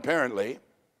report, apparently,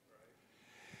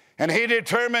 and he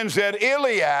determines that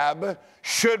Eliab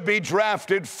should be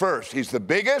drafted first. He's the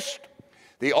biggest,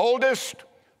 the oldest,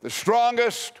 the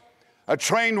strongest, a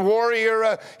trained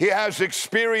warrior. He has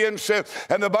experience.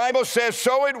 And the Bible says,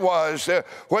 so it was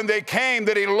when they came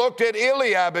that he looked at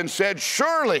Eliab and said,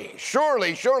 surely,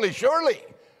 surely, surely, surely,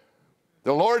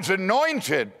 the Lord's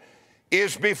anointed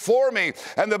is before me.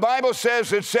 And the Bible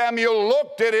says that Samuel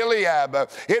looked at Eliab.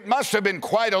 It must have been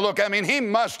quite a look. I mean, he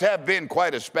must have been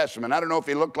quite a specimen. I don't know if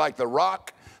he looked like The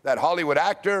Rock, that Hollywood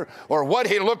actor, or what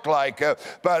he looked like,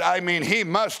 but I mean, he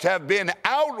must have been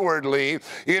outwardly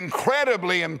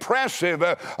incredibly impressive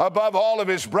above all of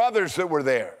his brothers that were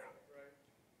there.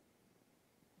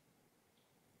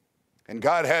 And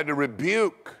God had to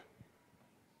rebuke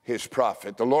his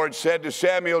prophet. The Lord said to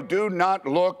Samuel, do not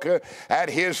look at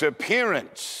his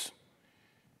appearance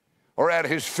or at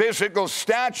his physical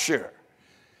stature.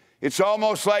 It's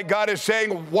almost like God is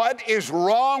saying, what is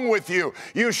wrong with you?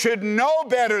 You should know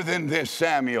better than this,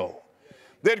 Samuel.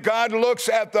 That God looks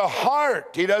at the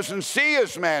heart. He doesn't see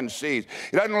as man sees.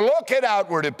 He doesn't look at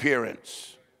outward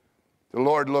appearance. The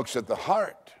Lord looks at the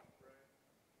heart.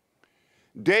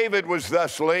 David was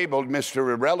thus labeled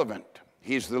Mr. Irrelevant.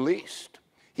 He's the least.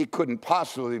 He couldn't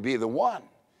possibly be the one.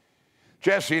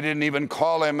 Jesse didn't even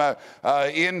call him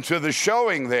into the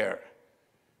showing there.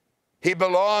 He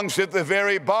belongs at the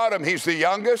very bottom. He's the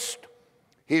youngest,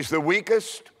 he's the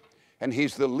weakest, and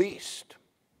he's the least.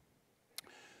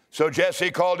 So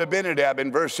Jesse called Abinadab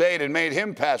in verse 8 and made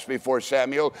him pass before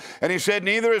Samuel. And he said,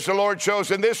 neither has the Lord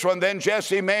chosen this one. Then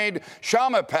Jesse made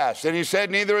Shammah pass. And he said,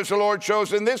 neither has the Lord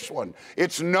chosen this one.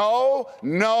 It's no,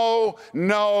 no,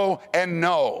 no, and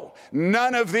no.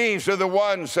 None of these are the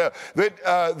ones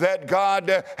that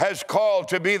God has called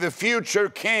to be the future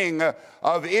king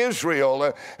of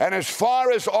Israel. And as far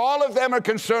as all of them are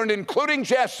concerned, including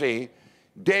Jesse,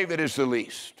 David is the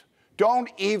least.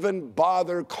 Don't even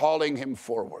bother calling him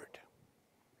forward.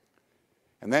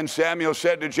 And then Samuel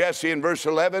said to Jesse in verse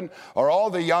 11, are all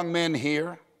the young men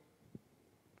here?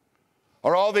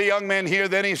 Are all the young men here?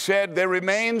 Then he said, there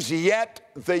remains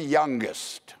yet the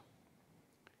youngest.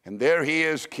 And there he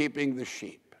is keeping the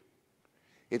sheep.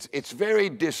 It's very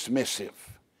dismissive.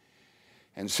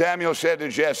 And Samuel said to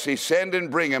Jesse, send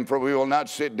and bring him, for we will not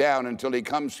sit down until he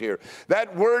comes here.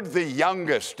 That word, the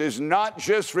youngest, is not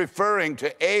just referring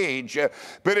to age,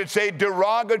 but it's a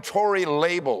derogatory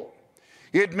label.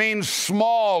 It means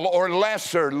small or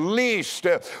lesser, least,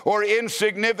 or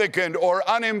insignificant or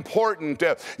unimportant.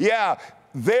 Yeah,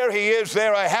 there he is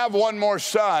there. I have one more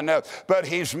son, but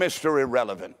he's Mr.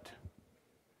 Irrelevant.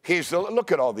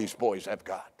 Look at all these boys I've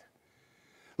got.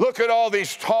 Look at all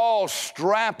these tall,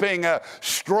 strapping,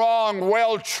 strong,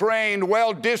 well-trained,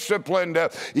 well-disciplined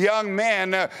young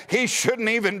men. He shouldn't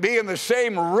even be in the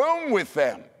same room with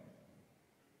them.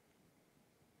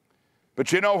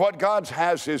 But you know what? God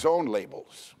has his own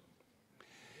labels.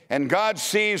 And God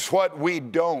sees what we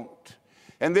don't.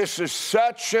 And this is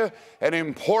such an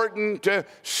important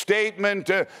statement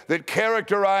that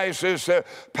characterizes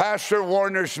Pastor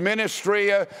Warner's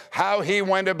ministry, how he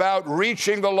went about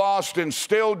reaching the lost and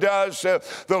still does. The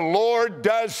Lord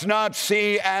does not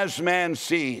see as man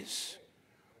sees.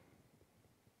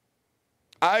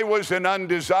 I was an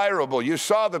undesirable. You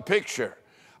saw the picture.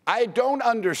 I don't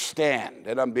understand,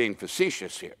 and I'm being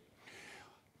facetious here,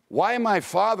 why my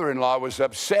father-in-law was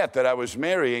upset that I was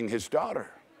marrying his daughter.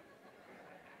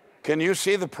 Can you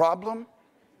see the problem?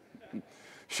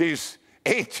 She's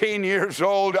 18 years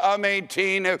old, I'm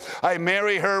 18. I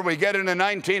marry her, we get in a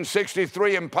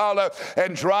 1963 Impala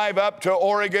and drive up to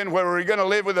Oregon where we're going to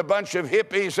live with a bunch of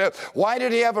hippies. Why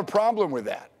did he have a problem with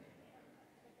that?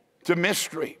 It's a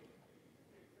mystery.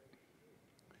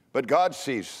 But God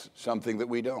sees something that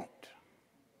we don't.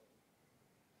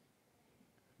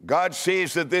 God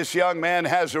sees that this young man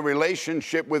has a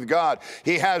relationship with God.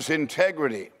 He has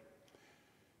integrity.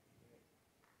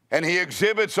 And he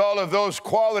exhibits all of those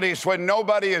qualities when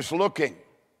nobody is looking.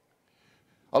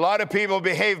 A lot of people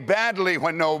behave badly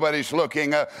when nobody's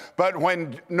looking, but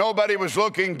when nobody was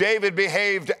looking, David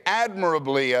behaved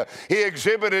admirably. He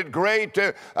exhibited great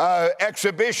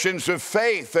exhibitions of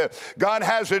faith. God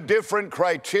has a different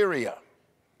criteria.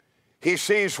 He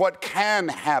sees what can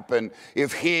happen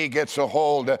if he gets a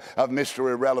hold of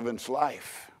Mr. Irrelevant's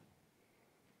life.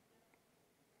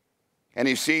 And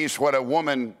he sees what a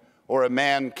woman or a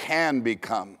man can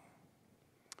become.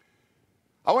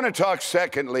 I want to talk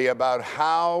secondly about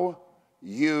how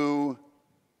you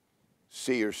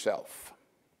see yourself.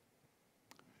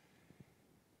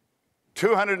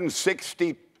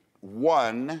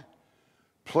 261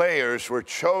 players were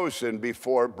chosen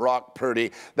before Brock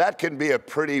Purdy. That can be a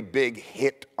pretty big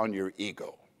hit on your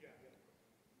ego.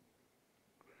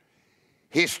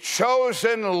 He's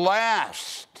chosen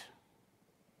last.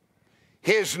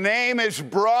 His name is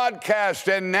broadcast,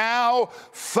 and now,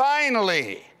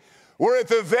 finally, we're at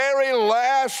the very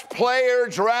last player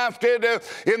drafted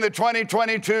in the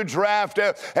 2022 draft,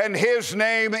 and his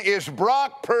name is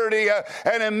Brock Purdy,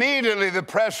 and immediately the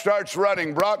press starts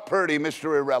running. Brock Purdy,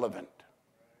 Mr. Irrelevant.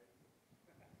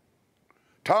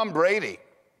 Tom Brady.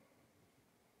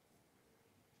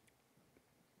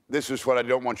 This is what I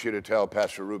don't want you to tell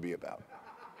Pastor Ruby about.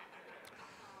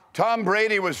 Tom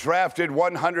Brady was drafted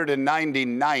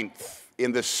 199th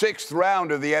in the 6th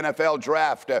round of the NFL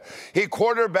draft. He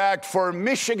quarterbacked for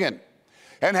Michigan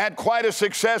and had quite a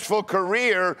successful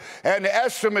career, and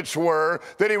estimates were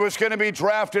that he was going to be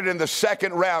drafted in the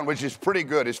 2nd round, which is pretty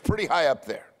good. It's pretty high up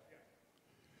there.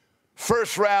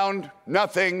 1st round,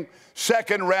 nothing.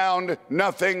 2nd round,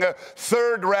 nothing.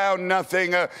 3rd round,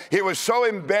 nothing. He was so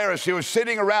embarrassed. He was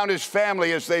sitting around his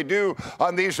family, as they do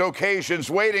on these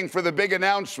occasions, waiting for the big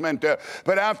announcement.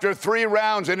 But after 3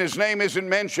 rounds and his name isn't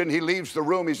mentioned, he leaves the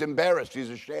room. He's embarrassed.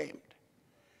 He's ashamed.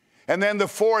 And then the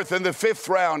 4th and the 5th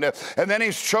round. And then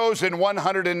he's chosen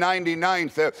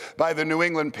 199th by the New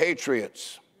England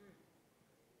Patriots.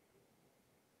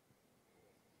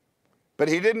 But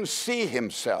he didn't see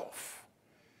himself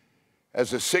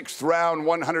as a 6th round,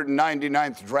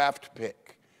 199th draft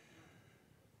pick.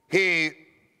 He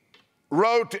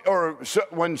wrote, or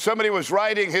when somebody was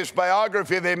writing his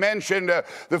biography, they mentioned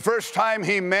the first time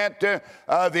he met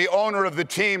the owner of the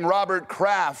team, Robert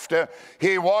Kraft.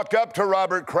 He walked up to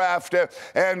Robert Kraft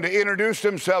and introduced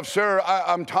himself. Sir,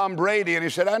 I'm Tom Brady. And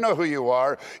he said, I know who you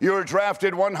are. You were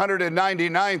drafted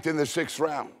 199th in the 6th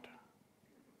round.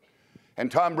 And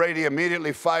Tom Brady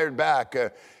immediately fired back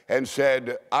and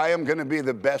said, I am going to be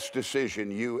the best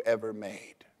decision you ever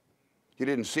made. He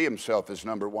didn't see himself as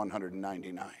number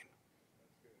 199.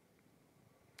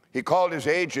 He called his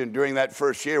agent during that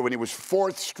first year when he was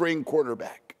 4th string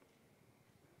quarterback.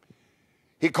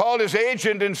 He called his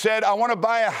agent and said, I want to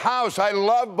buy a house. I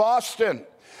love Boston.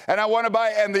 And I want to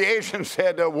buy, and the agent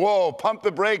said, whoa, pump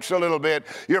the brakes a little bit.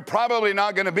 You're probably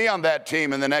not going to be on that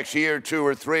team in the next year, 2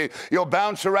 or 3. You'll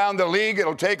bounce around the league.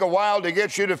 It'll take a while to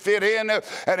get you to fit in.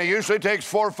 And it usually takes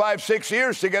 4, 5, 6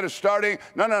 years to get a starting.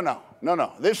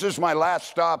 No. This is my last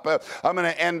stop. I'm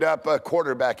going to end up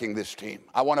quarterbacking this team.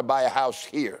 I want to buy a house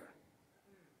here.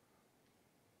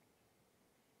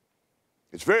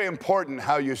 It's very important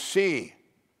how you see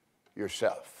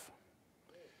yourself.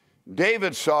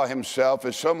 David saw himself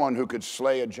as someone who could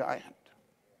slay a giant.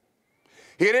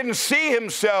 He didn't see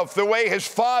himself the way his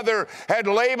father had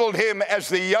labeled him as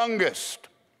the youngest.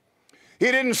 He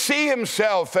didn't see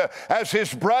himself as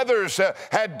his brothers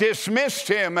had dismissed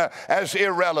him as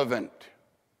irrelevant.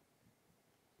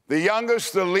 The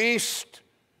youngest, the least.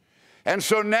 And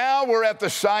so now we're at the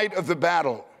site of the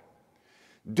battle.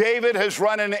 David has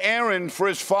run an errand for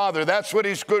his father. That's what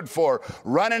he's good for.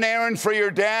 Run an errand for your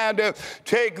dad.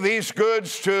 Take these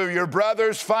goods to your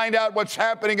brothers. Find out what's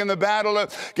happening in the battle.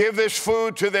 Give this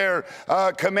food to their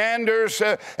commanders,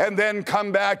 and then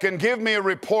come back and give me a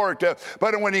report.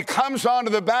 But when he comes onto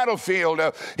the battlefield,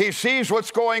 he sees what's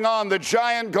going on. The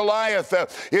giant Goliath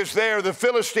is there, the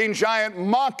Philistine giant,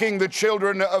 mocking the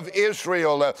children of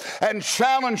Israel and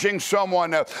challenging someone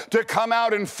to come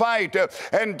out and fight.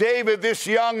 And David,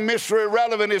 this young Mr.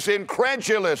 Irrelevant, is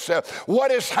incredulous.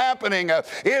 What is happening?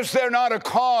 Is there not a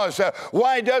cause?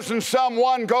 Why doesn't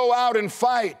someone go out and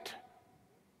fight?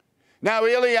 Now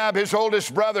Eliab, his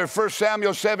oldest brother, 1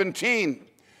 Samuel 17,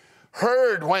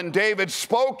 heard when David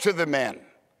spoke to the men.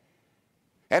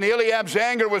 And Eliab's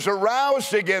anger was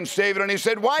aroused against David, and he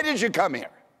said, why did you come here?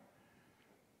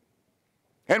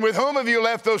 And with whom have you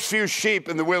left those few sheep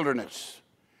in the wilderness?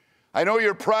 I know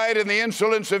your pride and the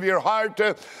insolence of your heart,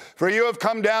 for you have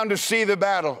come down to see the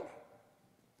battle.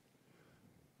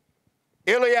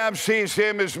 Eliab sees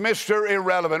him as Mr.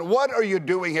 Irrelevant. What are you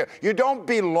doing here? You don't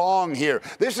belong here.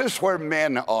 This is where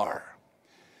men are.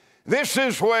 This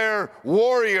is where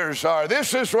warriors are.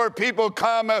 This is where people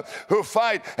come who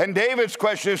fight. And David's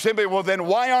question is simply, well, then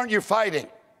why aren't you fighting?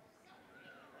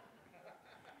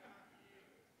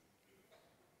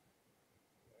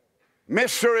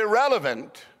 Mr.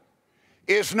 Irrelevant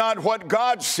is not what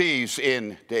God sees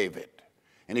in David.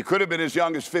 And he could have been as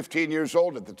young as 15 years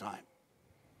old at the time.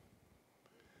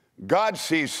 God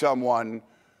sees someone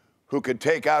who could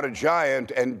take out a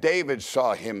giant, and David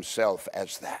saw himself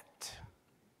as that.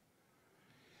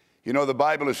 You know, the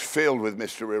Bible is filled with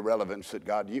Mr. Irrelevance that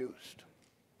God used.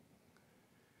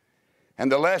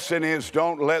 And the lesson is,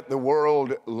 don't let the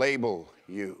world label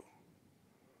you.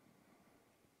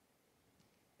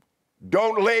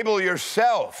 Don't label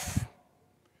yourself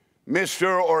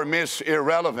Mr. or Miss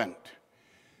Irrelevant.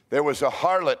 There was a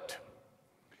harlot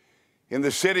in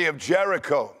the city of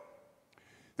Jericho.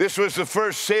 This was the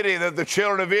first city that the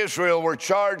children of Israel were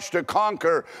charged to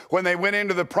conquer when they went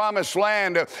into the promised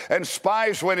land, and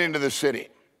spies went into the city.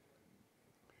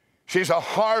 She's a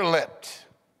harlot.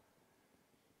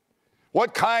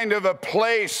 What kind of a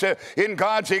place in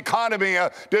God's economy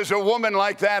does a woman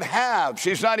like that have?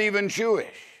 She's not even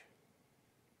Jewish.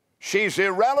 She's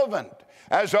irrelevant,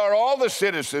 as are all the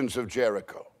citizens of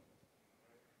Jericho.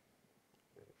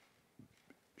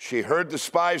 She heard the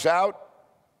spies out,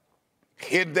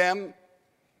 hid them,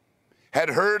 had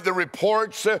heard the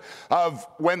reports of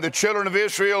when the children of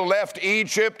Israel left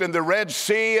Egypt and the Red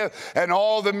Sea and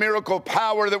all the miracle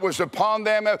power that was upon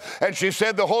them. And she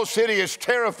said, the whole city is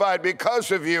terrified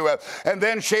because of you. And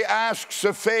then she asks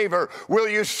a favor. Will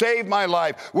you save my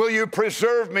life? Will you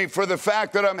preserve me for the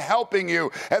fact that I'm helping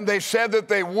you? And they said that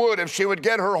they would if she would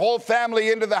get her whole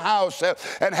family into the house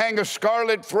and hang a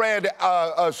scarlet thread,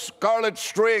 a scarlet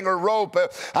string or rope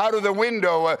out of the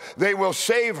window. They will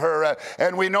save her.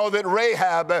 And we know that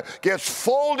Rahab gets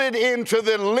folded into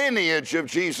the lineage of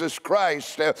Jesus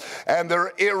Christ, and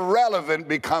the irrelevant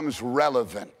becomes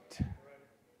relevant.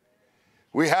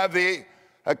 We have the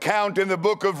account in the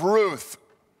book of Ruth,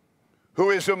 who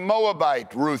is a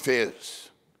Moabite, Ruth is.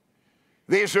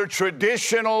 These are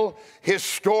traditional,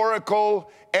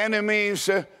 historical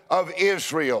enemies of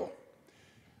Israel.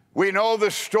 We know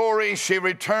the story. She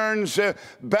returns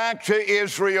back to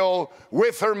Israel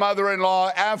with her mother-in-law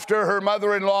after her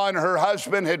mother-in-law and her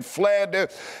husband had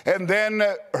fled. And then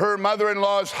her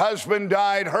mother-in-law's husband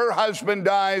died. Her husband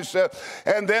dies.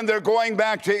 And then they're going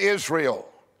back to Israel.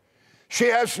 She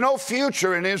has no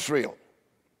future in Israel.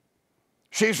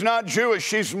 She's not Jewish.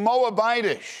 She's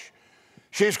Moabitish.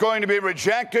 She's going to be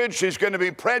rejected. She's going to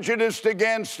be prejudiced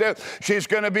against. She's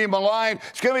going to be maligned.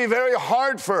 It's going to be very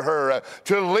hard for her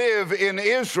to live in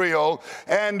Israel.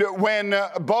 And when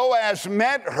Boaz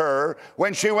met her,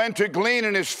 when she went to glean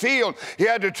in his field, he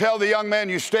had to tell the young man,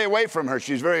 you stay away from her.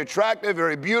 She's very attractive,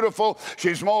 very beautiful.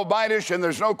 She's Moabitish, and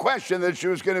there's no question that she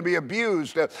was going to be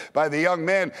abused by the young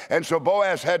men. And so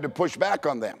Boaz had to push back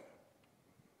on them.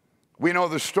 We know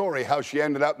the story, how she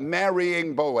ended up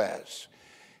marrying Boaz.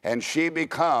 And she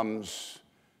becomes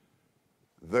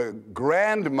the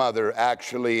grandmother,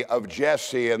 actually, of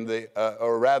Jesse, and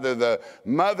or rather the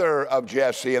mother of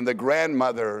Jesse and the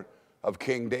grandmother of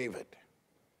King David,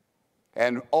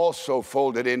 and also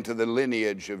folded into the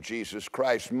lineage of Jesus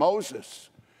Christ. Moses,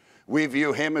 we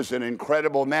view him as an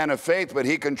incredible man of faith, but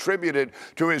he contributed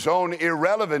to his own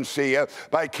irrelevancy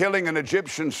by killing an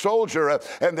Egyptian soldier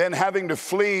and then having to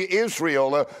flee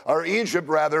Israel, or Egypt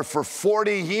rather, for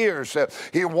 40 years.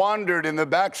 He wandered in the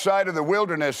backside of the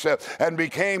wilderness and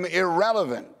became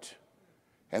irrelevant.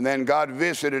 And then God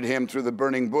visited him through the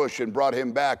burning bush and brought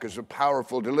him back as a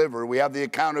powerful deliverer. We have the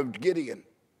account of Gideon.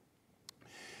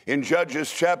 In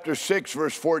Judges chapter 6,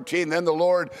 verse 14, then the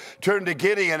Lord turned to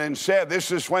Gideon and said,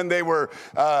 this is when they were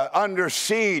under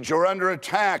siege or under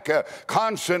attack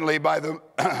constantly by the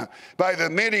by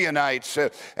the Midianites,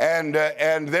 and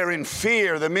they're in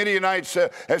fear. The Midianites,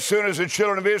 as soon as the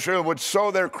children of Israel would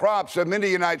sow their crops, the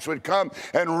Midianites would come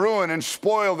and ruin and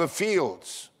spoil the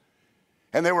fields.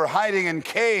 And they were hiding in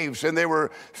caves, and they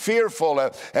were fearful.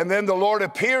 And then the Lord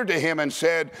appeared to him and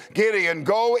said, Gideon,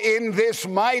 go in this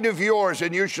might of yours,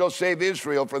 and you shall save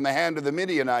Israel from the hand of the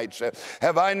Midianites.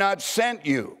 Have I not sent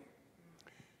you?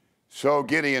 So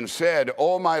Gideon said,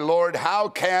 O my Lord, how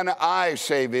can I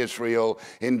save Israel?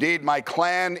 Indeed, my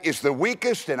clan is the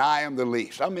weakest, and I am the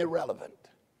least. I'm irrelevant.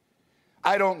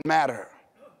 I don't matter.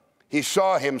 He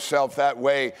saw himself that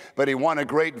way, but he won a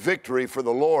great victory for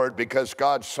the Lord because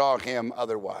God saw him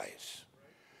otherwise.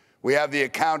 We have the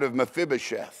account of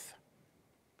Mephibosheth.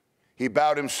 He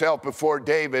bowed himself before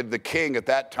David, the king at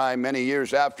that time, many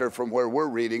years after from where we're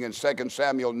reading in 2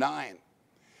 Samuel 9.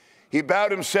 He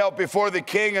bowed himself before the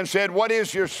king and said, what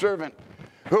is your servant?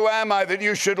 Who am I that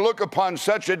you should look upon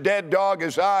such a dead dog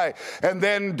as I? And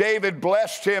then David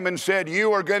blessed him and said,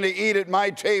 you are going to eat at my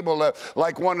table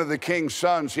like one of the king's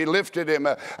sons. He lifted him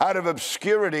out of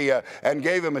obscurity and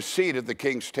gave him a seat at the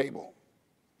king's table.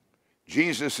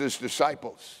 Jesus'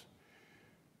 disciples,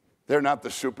 they're not the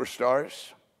superstars.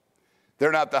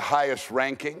 They're not the highest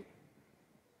ranking.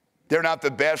 They're not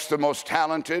the best, the most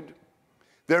talented.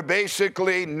 They're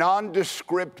basically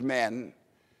nondescript men,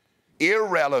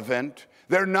 irrelevant.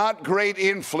 They're not great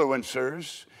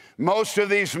influencers. Most of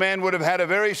these men would have had a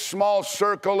very small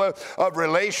circle of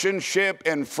relationship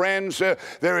and friends.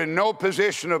 They're in no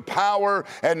position of power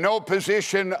and no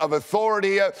position of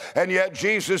authority, and yet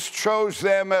Jesus chose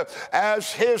them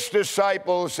as his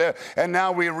disciples. And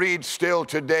now we read still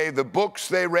today the books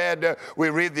they read. We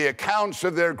read the accounts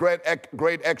of their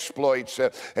great exploits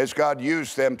as God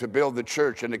used them to build the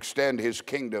church and extend his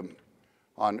kingdom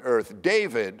on earth.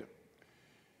 David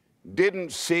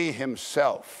didn't see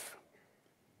himself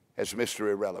as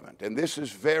Mr. Irrelevant. And this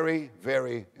is very,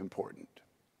 very important.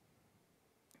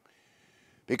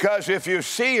 Because if you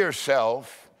see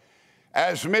yourself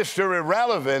as Mr.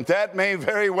 Irrelevant, that may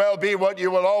very well be what you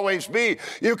will always be.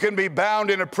 You can be bound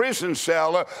in a prison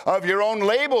cell of your own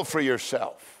label for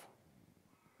yourself.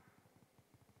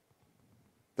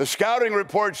 The scouting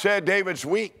report said David's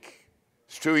weak.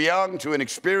 He's too young, too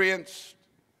inexperienced.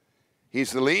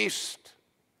 He's the least.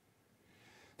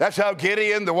 That's how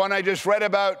Gideon, the one I just read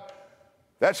about,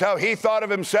 that's how he thought of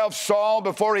himself. Saul,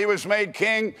 before he was made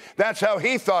king, that's how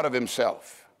he thought of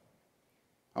himself.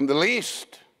 I'm the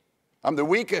least. I'm the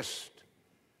weakest.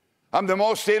 I'm the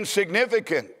most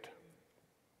insignificant.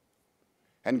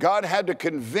 And God had to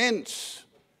convince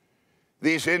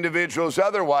these individuals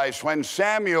otherwise. When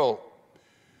Samuel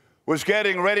was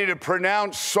getting ready to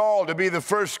pronounce Saul to be the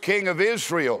first king of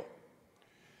Israel,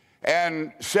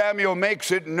 and Samuel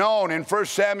makes it known in 1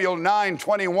 Samuel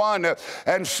 9:21,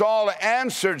 and Saul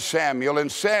answered Samuel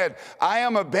and said, I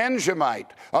am a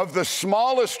Benjamite of the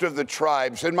smallest of the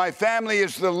tribes, and my family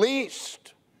is the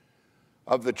least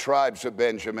of the tribes of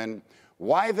Benjamin.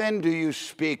 Why then do you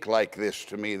speak like this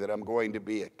to me, that I'm going to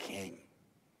be a king?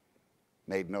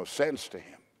 Made no sense to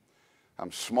him.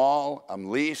 I'm small,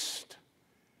 I'm least,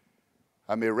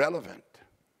 I'm irrelevant.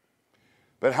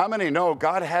 But how many know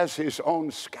God has his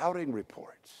own scouting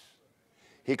reports?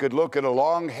 He could look at a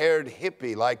long-haired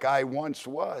hippie like I once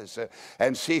was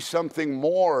and see something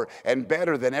more and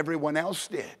better than everyone else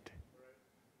did.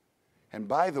 And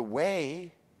by the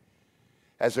way,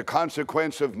 as a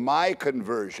consequence of my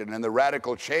conversion and the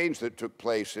radical change that took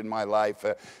place in my life,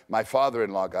 my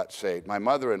father-in-law got saved, my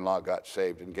mother-in-law got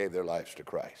saved and gave their lives to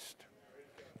Christ.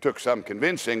 Took some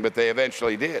convincing, but they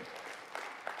eventually did.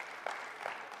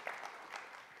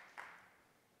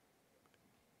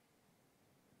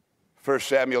 First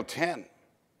Samuel 10.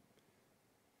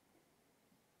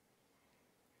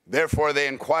 Therefore they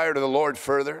inquired of the Lord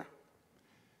further,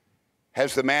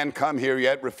 has the man come here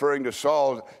yet? Referring to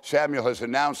Saul, Samuel has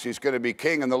announced he's going to be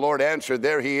king, and the Lord answered,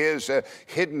 there he is,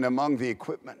 hidden among the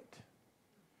equipment.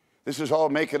 This is all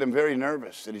making him very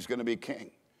nervous that he's going to be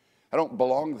king. I don't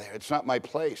belong there. It's not my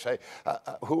place.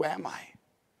 Who am I?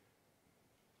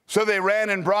 So they ran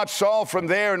and brought Saul from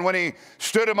there, and when he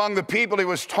stood among the people, he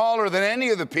was taller than any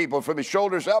of the people from his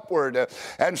shoulders upward.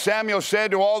 And Samuel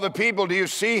said to all the people, do you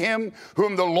see him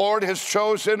whom the Lord has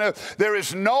chosen? There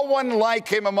is no one like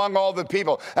him among all the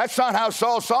people. That's not how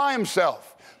Saul saw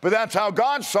himself, but that's how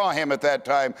God saw him at that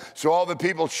time. So all the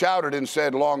people shouted and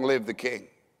said, long live the king.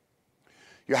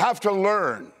 You have to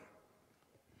learn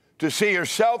to see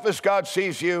yourself as God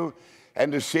sees you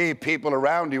and to see people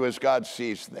around you as God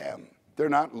sees them. They're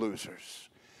not losers.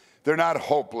 They're not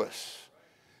hopeless.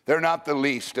 They're not the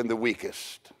least and the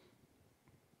weakest.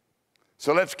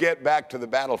 So let's get back to the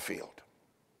battlefield.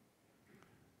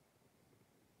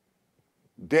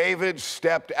 David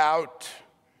stepped out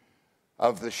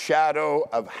of the shadow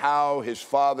of how his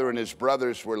father and his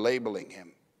brothers were labeling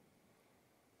him.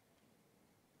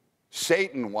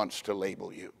 Satan wants to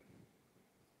label you.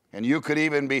 And you could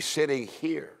even be sitting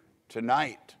here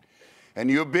tonight, and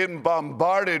you've been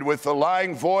bombarded with the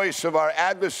lying voice of our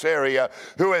adversary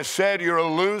who has said you're a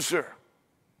loser.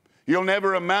 You'll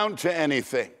never amount to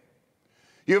anything.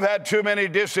 You've had too many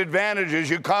disadvantages.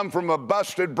 You come from a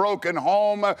busted, broken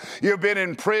home. You've been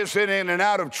in prison, in and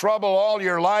out of trouble all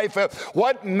your life.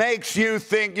 What makes you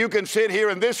think you can sit here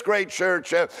in this great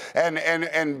church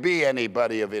and be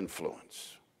anybody of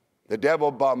influence? The devil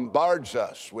bombards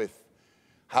us with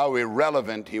how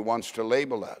irrelevant he wants to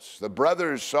label us. The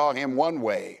brothers saw him one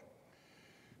way,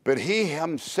 but he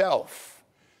himself,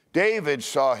 David,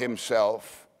 saw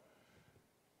himself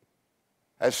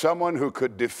as someone who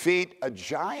could defeat a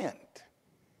giant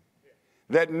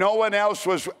that no one else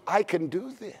was. I can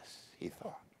do this, he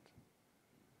thought.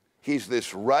 He's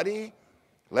this ruddy,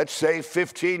 let's say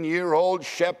 15-year-old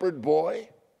shepherd boy.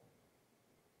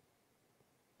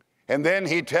 And then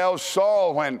he tells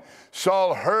Saul, when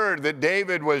Saul heard that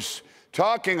David was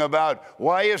talking about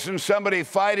why isn't somebody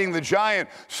fighting the giant,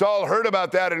 Saul heard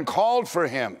about that and called for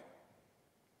him.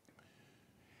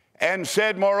 And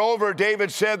said, moreover,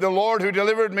 David said, the Lord who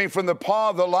delivered me from the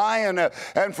paw of the lion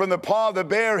and from the paw of the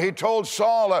bear. He told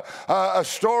Saul a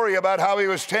story about how he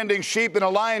was tending sheep and a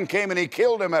lion came and he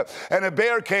killed him, and a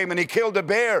bear came and he killed a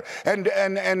bear. And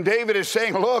David is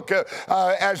saying, look,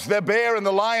 as the bear and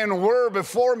the lion were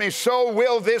before me, so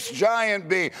will this giant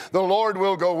be. The Lord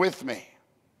will go with me.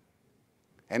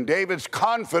 And David's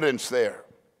confidence there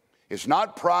is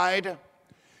not pride.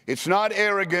 It's not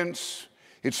arrogance.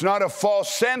 It's not a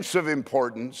false sense of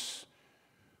importance.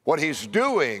 What he's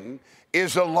doing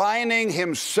is aligning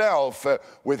himself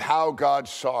with how God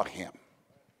saw him.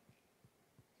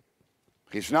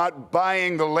 He's not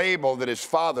buying the label that his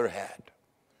father had,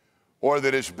 or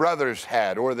that his brothers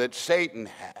had, or that Satan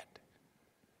had.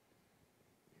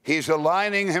 He's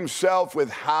aligning himself with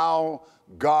how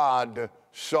God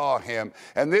saw him.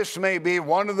 And this may be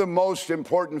one of the most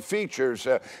important features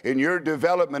in your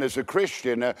development as a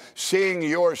Christian, seeing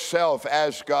yourself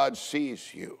as God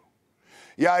sees you.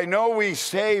 Yeah, I know we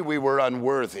say we were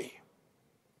unworthy,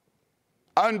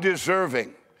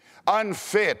 undeserving,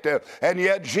 unfit, and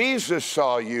yet Jesus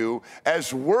saw you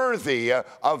as worthy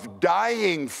of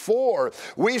dying for.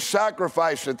 We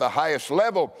sacrifice at the highest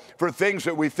level for things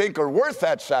that we think are worth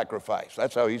that sacrifice.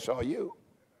 That's how he saw you.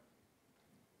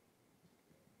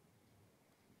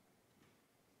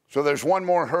 So there's one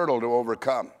more hurdle to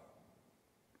overcome.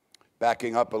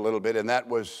 Backing up a little bit, and that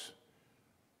was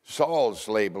Saul's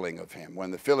labeling of him.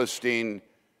 When the Philistine,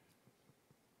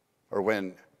 or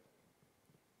when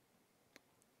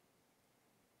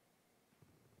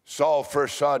Saul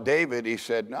first saw David, he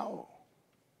said, no.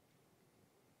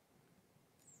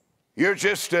 You're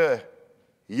just a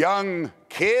young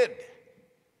kid.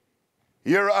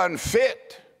 You're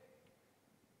unfit.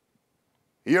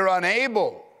 You're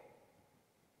unable.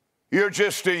 You're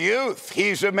just a youth.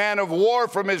 He's a man of war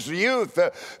from his youth.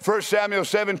 1 Samuel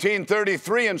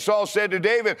 17:33, and Saul said to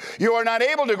David, you are not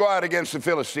able to go out against the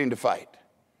Philistine to fight.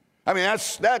 I mean,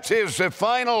 that's his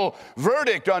final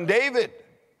verdict on David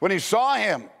when he saw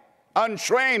him.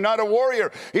 Untrained, not a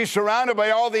warrior. He's surrounded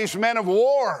by all these men of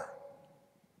war.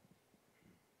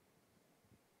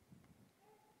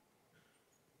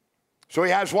 So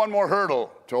he has one more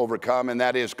hurdle to overcome, and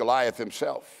that is Goliath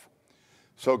himself.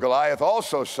 So Goliath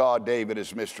also saw David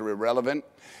as Mr. Irrelevant.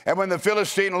 And when the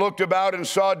Philistine looked about and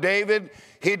saw David,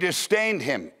 he disdained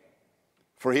him,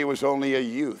 for he was only a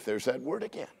youth. There's that word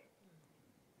again.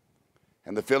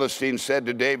 And the Philistine said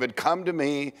to David, "Come to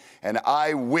me, and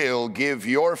I will give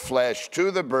your flesh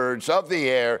to the birds of the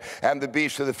air and the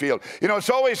beasts of the field." You know, it's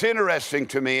always interesting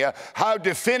to me how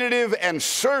definitive and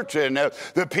certain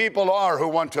the people are who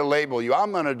want to label you.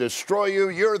 I'm going to destroy you.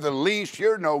 You're the least.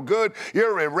 You're no good.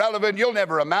 You're irrelevant. You'll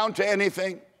never amount to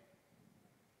anything.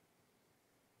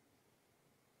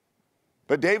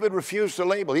 But David refused to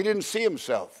label. He didn't see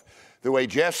himself the way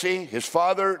Jesse, his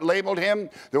father, labeled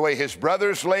him, the way his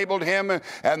brothers labeled him,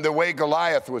 and the way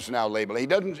Goliath was now labeled.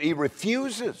 He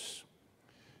refuses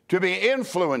to be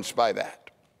influenced by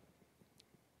that.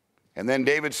 And then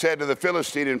David said to the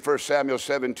Philistine in 1 Samuel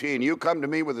 17, "You come to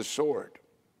me with a sword,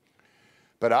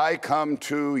 but I come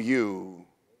to you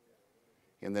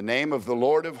in the name of the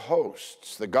Lord of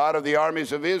hosts, the God of the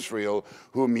armies of Israel,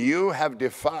 whom you have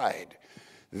defied.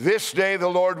 This day the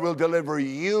Lord will deliver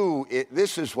you."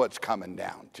 This is what's coming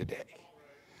down today.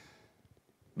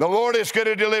 The Lord is going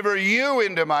to deliver you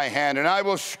into my hand, and I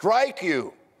will strike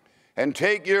you and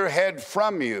take your head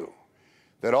from you,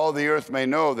 that all the earth may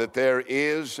know that there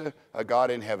is a God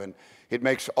in heaven. It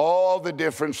makes all the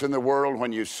difference in the world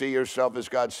when you see yourself as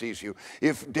God sees you.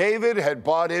 If David had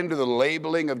bought into the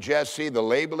labeling of Jesse, the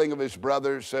labeling of his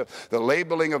brothers, the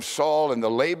labeling of Saul, and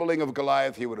the labeling of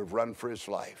Goliath, he would have run for his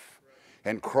life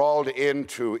and crawled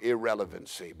into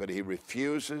irrelevancy. But he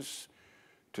refuses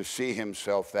to see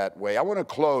himself that way. I want to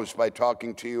close by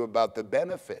talking to you about the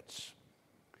benefits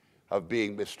of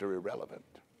being Mr. Irrelevant.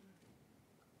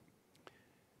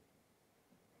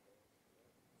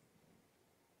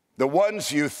 The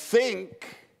ones you think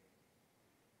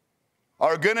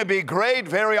are going to be great,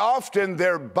 very often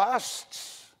they're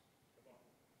busts.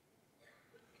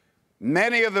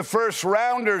 Many of the first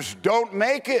rounders don't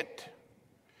make it,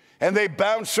 and they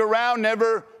bounce around,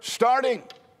 never starting.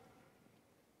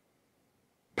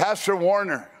 Pastor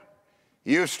Warner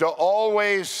used to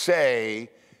always say,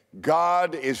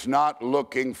 God is not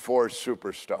looking for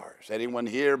superstars. Anyone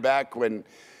here back when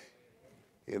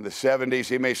in the 70s,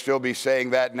 he may still be saying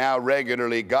that now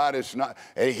regularly. God is not,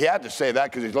 he had to say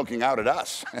that because he's looking out at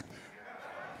us.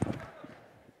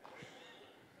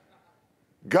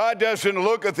 God doesn't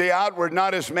look at the outward,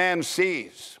 not as man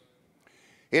sees.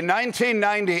 In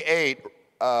 1998,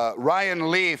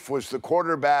 Ryan Leaf was the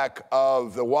quarterback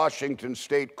of the Washington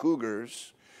State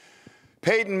Cougars.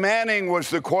 Peyton Manning was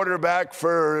the quarterback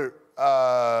for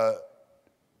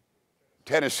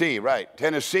Tennessee,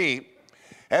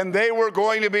 and they were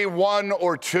going to be 1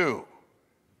 or 2.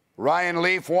 Ryan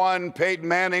Leaf 1, Peyton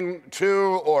Manning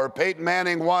 2, or Peyton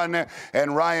Manning 1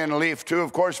 and Ryan Leaf 2.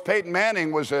 Of course, Peyton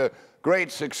Manning was a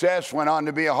great success, went on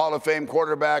to be a Hall of Fame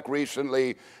quarterback,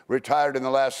 recently retired in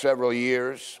the last several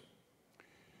years.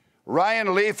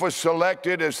 Ryan Leaf was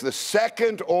selected as the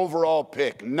 2nd overall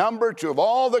pick, number 2 of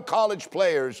all the college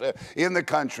players in the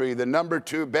country, the number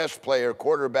 2 best player,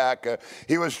 quarterback.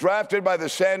 He was drafted by the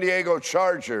San Diego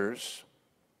Chargers.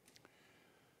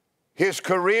 His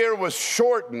career was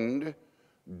shortened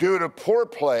due to poor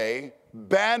play,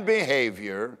 bad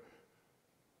behavior,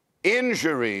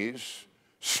 injuries,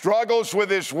 struggles with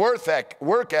his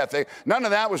work ethic. None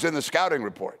of that was in the scouting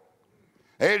report.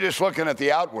 They're just looking at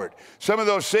the outward. Some of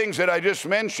those things that I just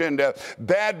mentioned,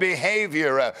 bad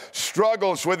behavior,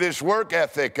 struggles with his work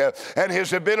ethic, and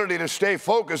his ability to stay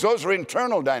focused, those are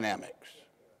internal dynamics.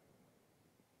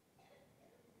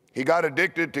 He got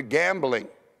addicted to gambling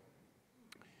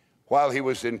while he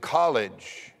was in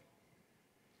college.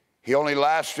 He only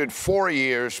lasted 4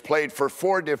 years, played for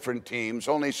 4 different teams,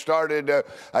 only started,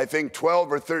 I think,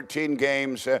 12 or 13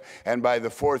 games, and by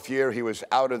the 4th year, he was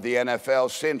out of the NFL.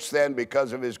 Since then,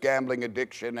 because of his gambling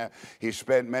addiction, he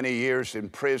spent many years in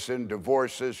prison,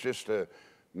 divorces, just a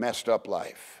messed up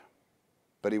life.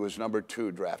 But he was number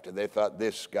 2 drafted. They thought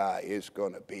this guy is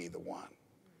going to be the one.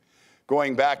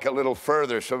 Going back a little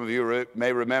further, some of you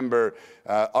may remember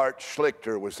Art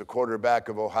Schlichter was the quarterback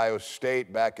of Ohio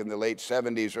State back in the late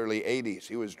 70s, early 80s.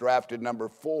 He was drafted number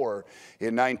 4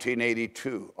 in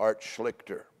 1982, Art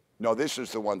Schlichter. No, this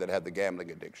is the one that had the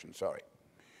gambling addiction, sorry.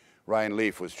 Ryan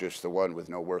Leaf was just the one with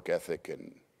no work ethic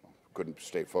and couldn't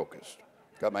stay focused.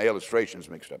 Got my illustrations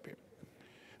mixed up here.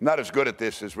 I'm not as good at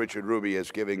this as Richard Ruby is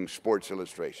giving sports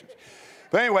illustrations.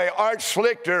 But anyway, Art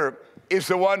Schlichter is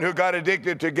the one who got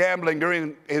addicted to gambling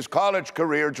during his college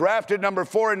career, drafted number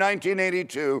 4 in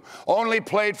 1982, only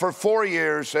played for 4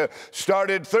 years,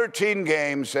 started 13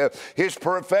 games. His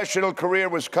professional career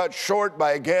was cut short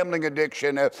by a gambling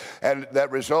addiction, and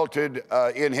that resulted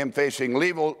in him facing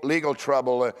legal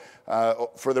trouble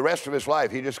for the rest of his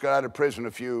life. He just got out of prison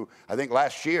I think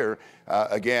last year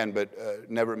again, but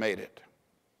never made it.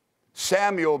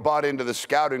 Samuel bought into the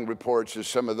scouting reports as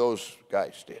some of those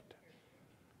guys did.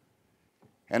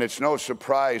 And it's no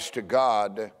surprise to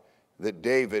God that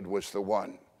David was the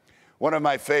one. One of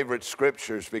my favorite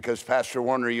scriptures, because Pastor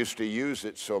Warner used to use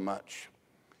it so much,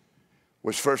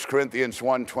 was 1 Corinthians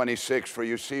 1:26. For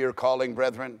you see your calling,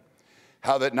 brethren,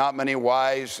 how that not many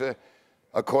wise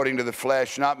according to the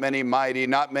flesh, not many mighty,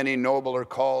 not many noble are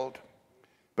called.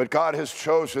 But God has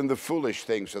chosen the foolish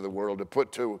things of the world to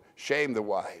put to shame the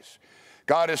wise.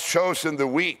 God has chosen the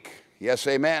weak, yes,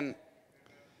 amen,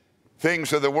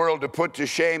 things of the world to put to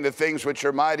shame the things which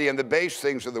are mighty, and the base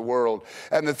things of the world,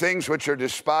 and the things which are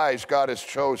despised God has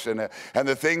chosen, and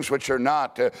the things which are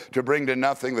not, to bring to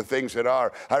nothing the things that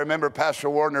are. I remember Pastor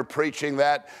Warner preaching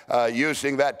that,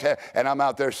 using that, and I'm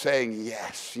out there saying,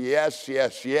 yes, yes,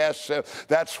 yes, yes,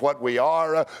 that's what we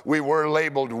are. We were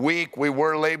labeled weak, we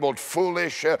were labeled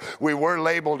foolish, we were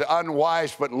labeled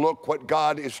unwise, but look what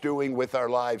God is doing with our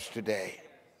lives today.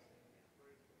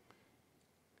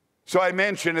 So I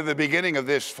mentioned at the beginning of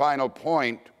this final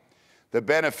point the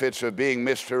benefits of being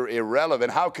Mr.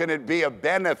 Irrelevant. How can it be a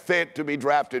benefit to be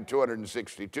drafted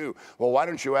 262? Well, why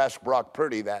don't you ask Brock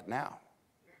Purdy that now?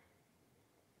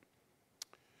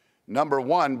 Number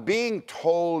one, being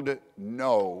told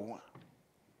no,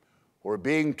 or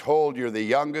being told you're the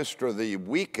youngest or the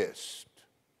weakest,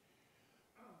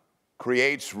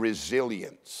 creates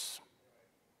resilience.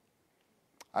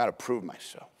 I got to prove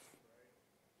myself.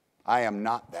 I am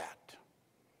not that.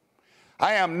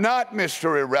 I am not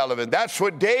Mr. Irrelevant. That's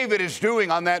what David is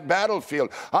doing on that battlefield.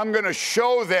 I'm going to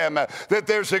show them that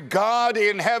there's a God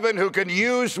in heaven who can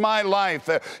use my life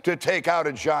to take out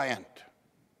a giant.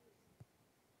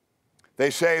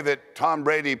 They say that Tom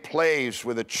Brady plays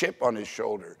with a chip on his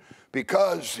shoulder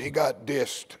because he got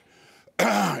dissed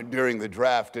during the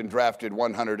draft and drafted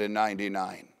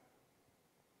 199.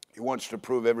 He wants to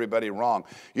prove everybody wrong.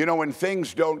 You know, when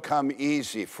things don't come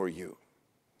easy for you,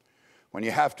 when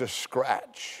you have to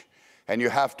scratch and you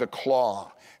have to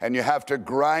claw and you have to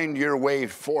grind your way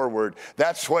forward,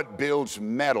 that's what builds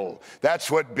mettle. That's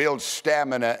what builds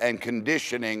stamina and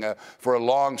conditioning for a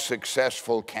long,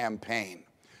 successful campaign.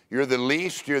 You're the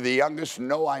least, you're the youngest.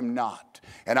 No, I'm not.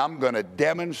 And I'm going to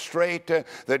demonstrate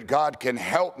that God can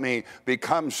help me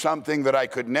become something that I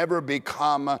could never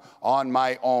become on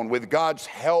my own. With God's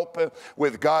help,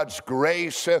 with God's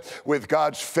grace, with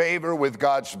God's favor, with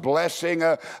God's blessing,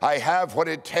 I have what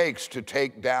it takes to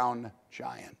take down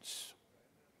giants.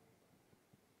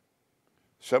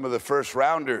 Some of the first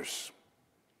rounders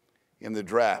in the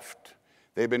draft,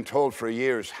 they've been told for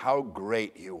years how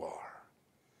great you are.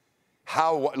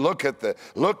 Look at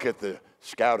the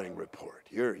scouting report.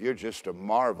 You're just a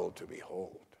marvel to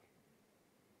behold.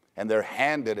 And they're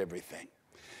handed everything.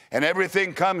 And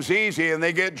everything comes easy, and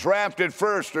they get drafted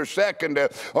first or second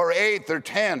or eighth or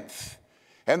 10th.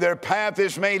 And their path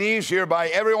is made easier by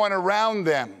everyone around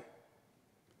them.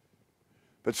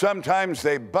 But sometimes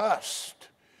they bust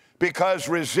because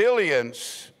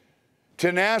resilience,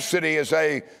 tenacity, as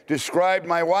I described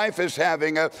my wife as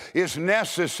having, is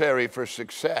necessary for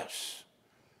success.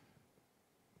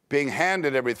 Being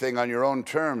handed everything on your own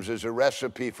terms is a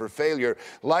recipe for failure.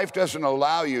 Life doesn't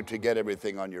allow you to get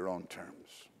everything on your own terms.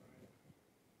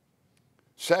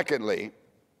 Secondly,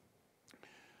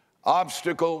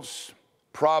 obstacles,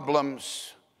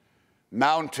 problems,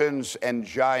 mountains, and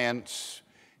giants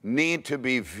need to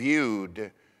be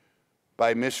viewed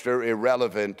by Mr.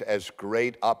 Irrelevant as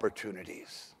great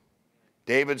opportunities.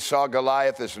 David saw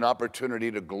Goliath as an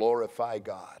opportunity to glorify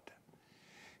God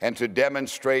and to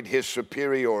demonstrate his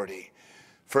superiority.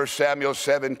 1 Samuel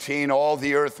 17, all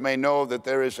the earth may know that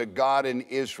there is a God in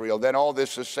Israel. Then all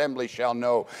this assembly shall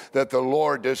know that the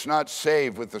Lord does not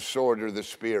save with the sword or the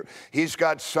spear. He's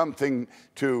got something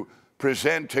to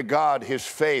present to God, his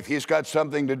faith. He's got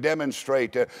something to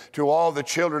demonstrate to all the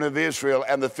children of Israel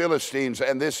and the Philistines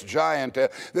and this giant,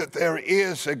 that there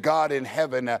is a God in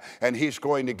heaven, and he's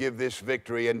going to give this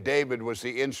victory. And David was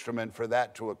the instrument for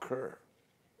that to occur.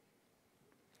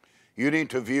 You need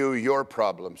to view your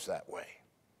problems that way.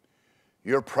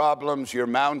 Your problems, your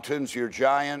mountains, your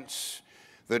giants,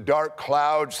 the dark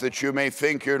clouds that you may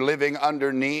think you're living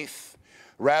underneath,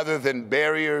 Rather than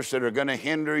barriers that are going to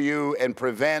hinder you and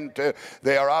prevent,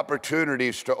 they are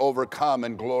opportunities to overcome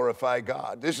and glorify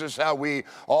God. This is how we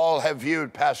all have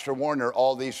viewed Pastor Warner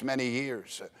all these many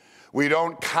years. We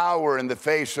don't cower in the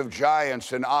face of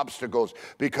giants and obstacles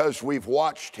because we've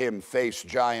watched him face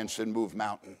giants and move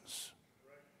mountains.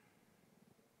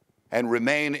 And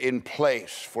remain in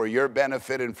place for your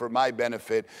benefit and for my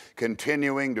benefit,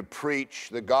 continuing to preach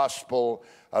the gospel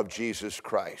of Jesus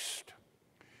Christ.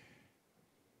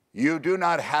 You do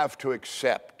not have to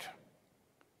accept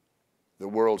the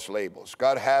world's labels.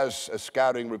 God has a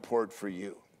scouting report for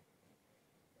you.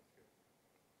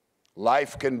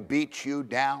 Life can beat you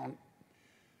down,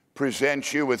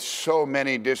 present you with so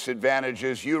many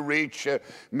disadvantages. You reach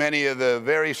many of the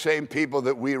very same people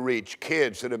that we reach,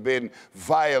 kids that have been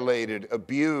violated,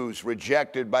 abused,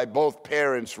 rejected by both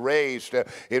parents, raised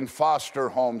in foster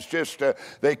homes.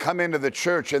 They come into the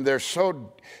church and they're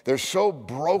so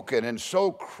broken and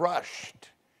so crushed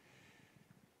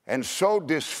and so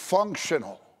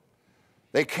dysfunctional.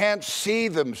 They can't see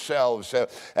themselves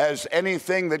as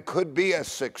anything that could be a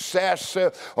success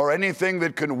or anything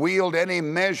that can wield any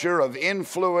measure of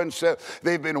influence.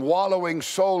 They've been wallowing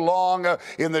so long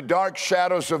in the dark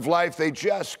shadows of life, they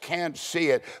just can't see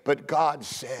it. But God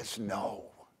says no.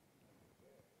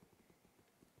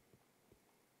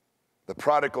 The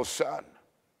prodigal son,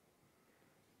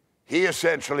 he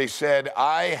essentially said,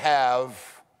 I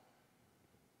have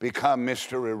become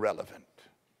Mr. Irrelevant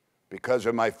because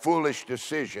of my foolish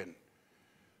decision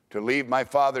to leave my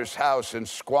father's house and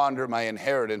squander my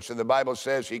inheritance. And the Bible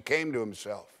says he came to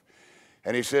himself.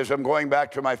 And he says, I'm going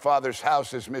back to my father's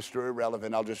house as Mr.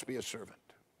 Irrelevant. I'll just be a servant.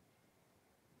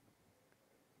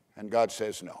 And God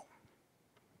says, no.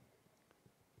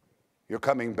 You're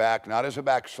coming back not as a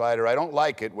backslider. I don't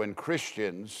like it when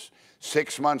Christians,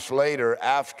 6 months later,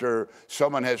 after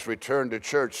someone has returned to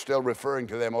church, still referring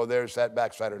to them, oh, there's that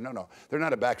backslider. No, they're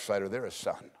not a backslider. They're a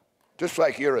son. Just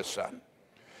like you're a son.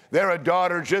 They're a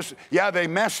daughter, they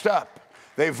messed up.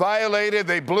 They violated,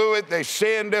 they blew it, they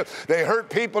sinned, they hurt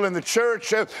people in the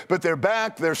church, but they're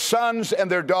back, they're sons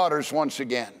and they're daughters once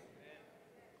again.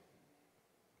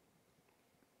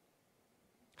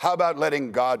 How about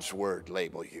letting God's word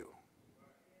label you?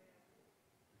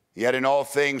 Yet in all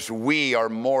things we are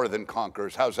more than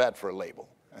conquerors. How's that for a label?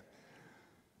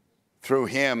 Through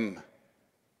him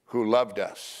who loved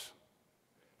us.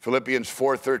 Philippians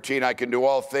 4:13, I can do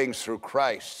all things through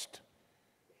Christ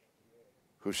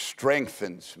who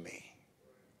strengthens me.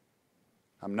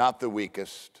 I'm not the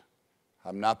weakest.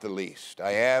 I'm not the least.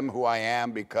 I am who I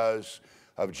am because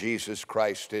of Jesus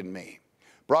Christ in me.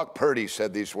 Brock Purdy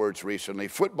said these words recently,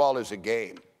 football is a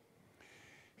game,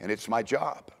 and it's my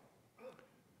job,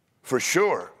 for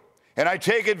sure. And I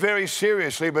take it very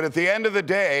seriously, but at the end of the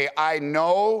day, I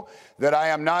know that I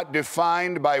am not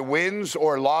defined by wins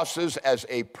or losses as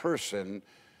a person.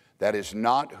 That is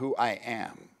not who I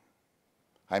am.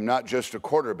 I'm not just a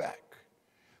quarterback.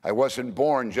 I wasn't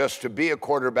born just to be a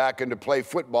quarterback and to play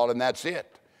football, and that's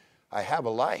it. I have a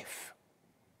life.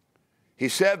 He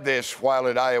said this while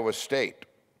at Iowa State.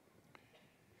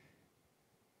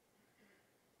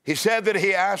 He said that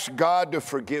he asked God to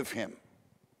forgive him.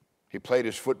 He played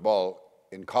his football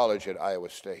in college at Iowa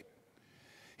State.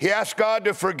 He asked God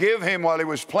to forgive him while he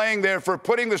was playing there for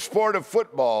putting the sport of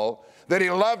football that he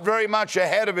loved very much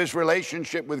ahead of his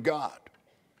relationship with God.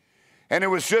 And it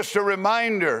was just a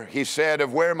reminder, he said,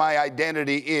 of where my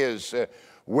identity is,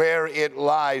 where it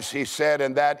lies, he said,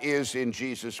 and that is in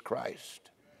Jesus Christ.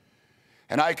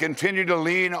 And I continue to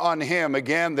lean on him.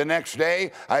 Again, the next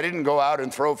day, I didn't go out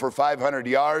and throw for 500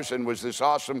 yards and was this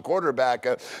awesome quarterback,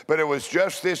 but it was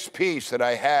just this peace that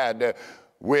I had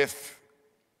with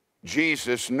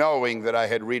Jesus, knowing that I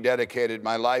had rededicated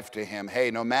my life to him.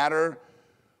 Hey, no matter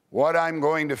what I'm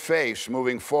going to face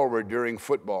moving forward during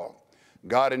football,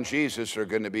 God and Jesus are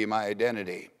going to be my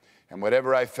identity. And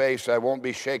whatever I face, I won't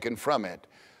be shaken from it.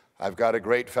 I've got a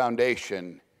great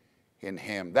foundation in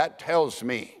him. That tells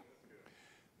me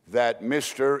that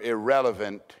Mr.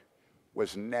 Irrelevant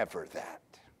was never that.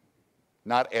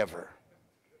 Not ever.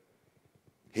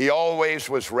 He always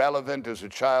was relevant as a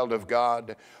child of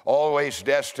God, always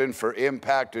destined for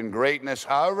impact and greatness,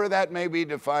 however that may be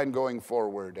defined going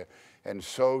forward. And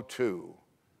so too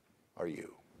are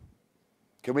you.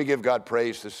 Can we give God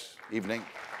praise this evening?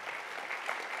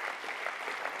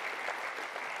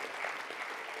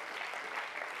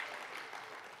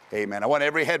 Amen. I want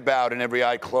every head bowed and every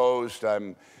eye closed.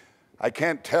 I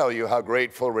can't tell you how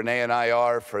grateful Renee and I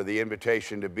are for the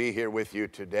invitation to be here with you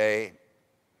today.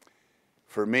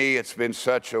 For me, it's been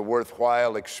such a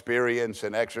worthwhile experience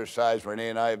and exercise. Renee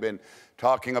and I have been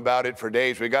talking about it for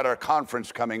days. We got our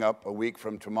conference coming up a week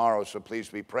from tomorrow, so please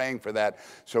be praying for that.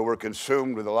 So we're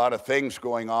consumed with a lot of things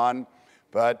going on,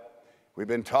 but we've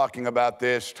been talking about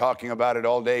this, talking about it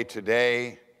all day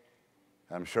today.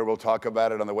 I'm sure we'll talk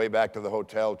about it on the way back to the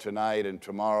hotel tonight and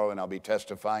tomorrow, and I'll be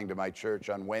testifying to my church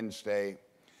on Wednesday.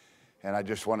 And I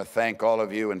just want to thank all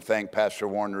of you and thank Pastor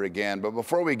Warner again. But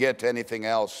before we get to anything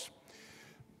else,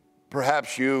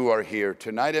 perhaps you are here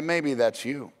tonight, and maybe that's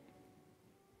you.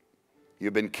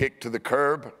 You've been kicked to the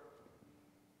curb,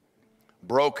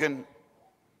 broken,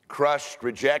 crushed,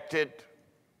 rejected.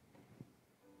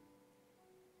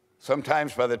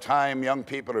 Sometimes by the time young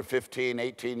people are 15,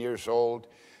 18 years old,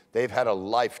 they've had a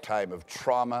lifetime of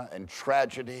trauma and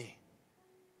tragedy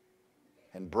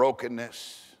and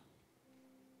brokenness.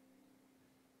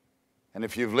 And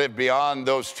if you've lived beyond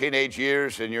those teenage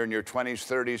years and you're in your 20s,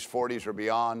 30s, 40s, or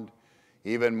beyond,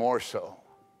 even more so,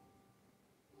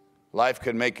 life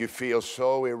can make you feel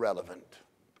so irrelevant.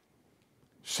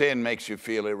 Sin makes you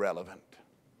feel irrelevant.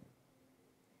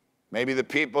 Maybe the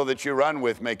people that you run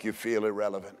with make you feel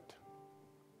irrelevant.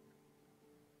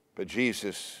 But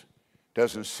Jesus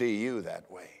doesn't see you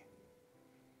that way.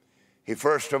 He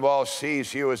first of all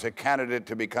sees you as a candidate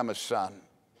to become a son.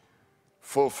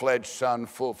 Full-fledged son,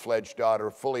 full-fledged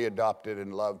daughter, fully adopted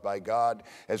and loved by God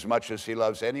as much as he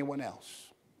loves anyone else.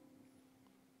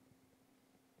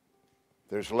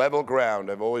 There's level ground.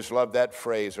 I've always loved that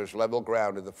phrase. There's level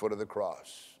ground at the foot of the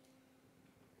cross.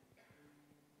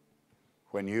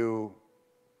 When you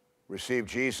receive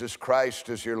Jesus Christ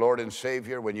as your Lord and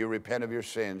Savior, when you repent of your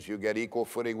sins, you get equal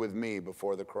footing with me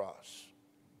before the cross.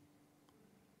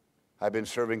 I've been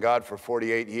serving God for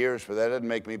 48 years, but that doesn't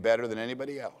make me better than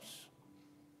anybody else.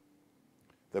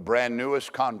 The brand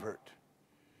newest convert,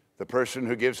 the person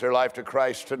who gives their life to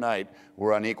Christ tonight,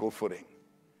 we're on equal footing.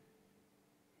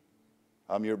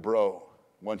 I'm your bro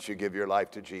once you give your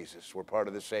life to Jesus. We're part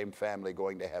of the same family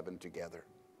going to heaven together.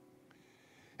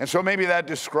 And so maybe that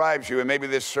describes you, and maybe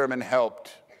this sermon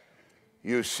helped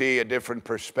you see a different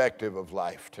perspective of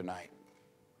life tonight.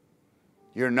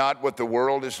 You're not what the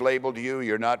world has labeled you.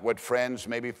 You're not what friends,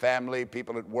 maybe family,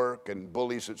 people at work, and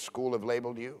bullies at school have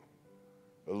labeled you.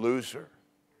 A loser.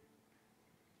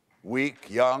 Weak,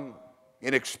 young,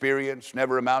 inexperienced,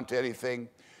 never amount to anything.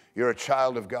 You're a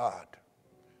child of God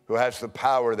who has the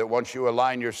power that once you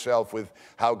align yourself with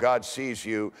how God sees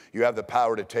you, you have the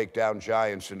power to take down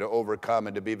giants and to overcome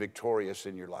and to be victorious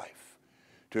in your life,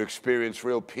 to experience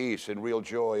real peace and real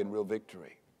joy and real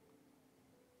victory.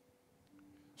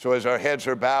 So as our heads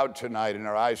are bowed tonight and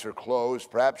our eyes are closed,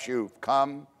 perhaps you've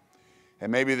come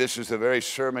and maybe this is the very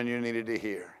sermon you needed to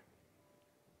hear.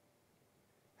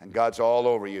 And God's all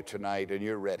over you tonight, and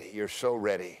you're ready. You're so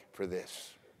ready for this.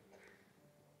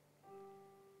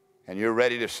 And you're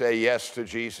ready to say yes to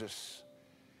Jesus,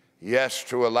 yes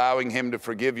to allowing him to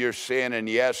forgive your sin, and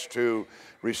yes to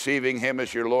receiving him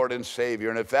as your Lord and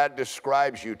Savior. And if that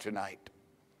describes you tonight,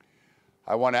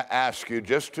 I want to ask you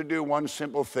just to do one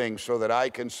simple thing so that I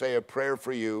can say a prayer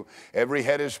for you. Every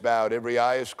head is bowed, every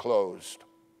eye is closed.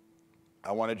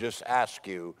 I want to just ask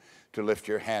you to lift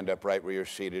your hand up right where you're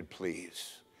seated,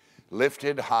 please.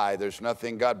 Lifted high. There's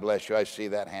nothing. God bless you. I see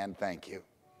that hand. Thank you.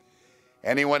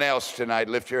 Anyone else tonight?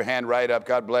 Lift your hand right up.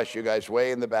 God bless you guys.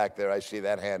 Way in the back there. I see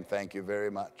that hand. Thank you very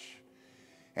much.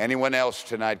 Anyone else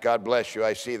tonight? God bless you.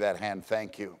 I see that hand.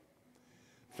 Thank you.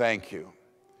 Thank you.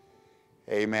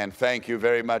 Amen. Thank you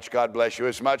very much. God bless you.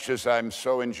 As much as I'm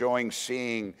so enjoying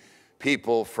seeing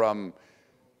people from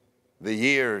the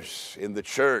years in the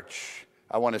church,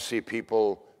 I want to see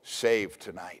people saved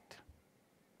tonight.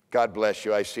 God bless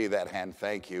you. I see that hand.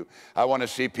 Thank you. I want to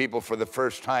see people for the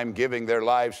first time giving their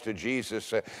lives to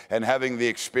Jesus and having the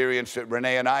experience that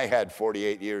Renee and I had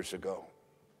 48 years ago.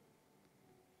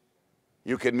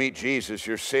 You can meet Jesus.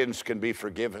 Your sins can be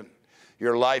forgiven.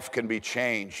 Your life can be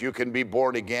changed. You can be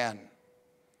born again.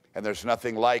 And there's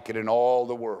nothing like it in all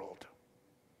the world.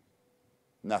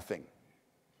 Nothing.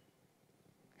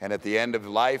 And at the end of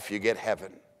life, you get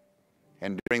heaven.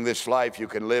 And during this life, you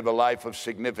can live a life of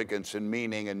significance and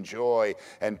meaning and joy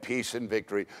and peace and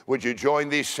victory. Would you join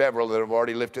these several that have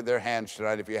already lifted their hands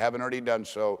tonight, if you haven't already done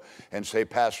so, and say,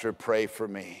 Pastor, pray for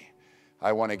me.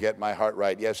 I want to get my heart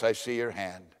right. Yes, I see your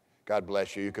hand. God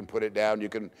bless you. You can put it down. You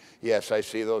can, yes, I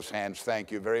see those hands. Thank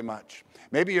you very much.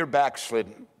 Maybe you're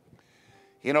backslidden.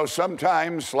 You know,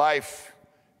 sometimes life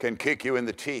can kick you in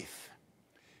the teeth,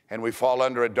 and we fall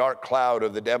under a dark cloud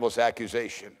of the devil's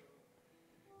accusation.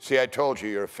 See, I told you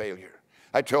you're a failure.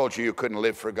 I told you you couldn't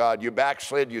live for God. You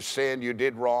backslid, you sinned, you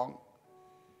did wrong.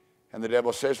 And the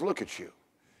devil says, look at you.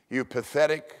 You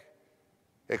pathetic,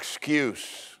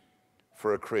 excuse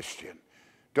for a Christian.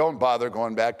 Don't bother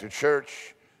going back to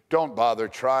church. Don't bother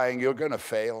trying. You're going to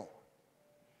fail.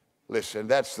 Listen,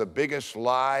 that's the biggest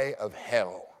lie of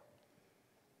hell.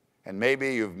 And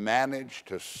maybe you've managed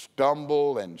to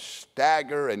stumble and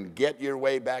stagger and get your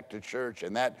way back to church,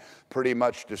 and that pretty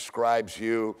much describes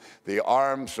you. The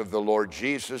arms of the Lord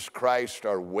Jesus Christ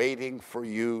are waiting for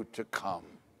you to come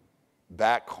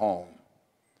back home.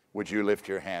 Would you lift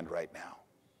your hand right now?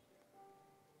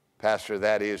 Pastor,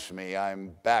 that is me.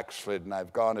 I'm backslidden.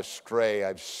 I've gone astray.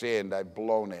 I've sinned. I've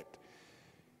blown it.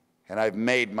 And I've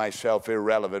made myself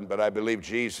irrelevant, but I believe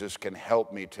Jesus can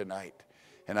help me tonight.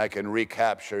 And I can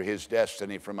recapture his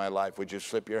destiny for my life. Would you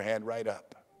slip your hand right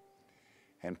up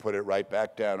and put it right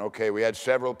back down? Okay, we had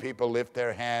several people lift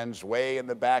their hands way in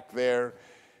the back there.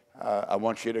 I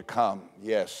want you to come.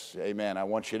 Yes, amen. I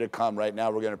want you to come right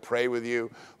now. We're going to pray with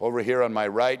you. Over here on my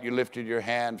right, you lifted your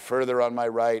hand. Further on my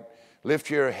right, lift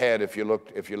your head if you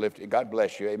lifted. God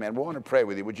bless you. Amen. We want to pray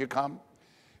with you. Would you come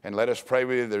and let us pray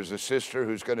with you? There's a sister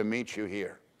who's going to meet you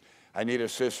here. I need a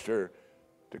sister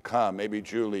to come. Maybe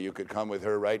Julie, you could come with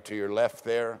her right to your left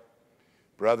there.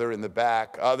 Brother in the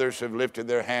back. Others have lifted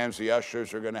their hands. The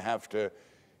ushers are going to have to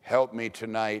help me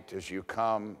tonight as you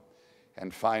come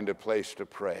and find a place to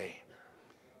pray.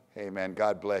 Amen.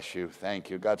 God bless you. Thank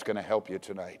you. God's going to help you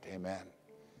tonight. Amen.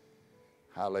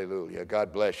 Hallelujah.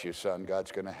 God bless you, son.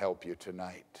 God's going to help you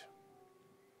tonight.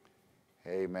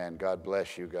 Amen. God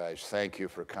bless you guys. Thank you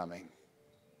for coming.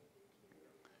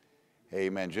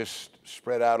 Amen. Just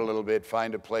spread out a little bit.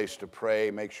 Find a place to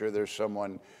pray. Make sure there's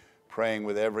someone praying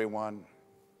with everyone.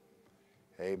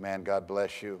 Amen. God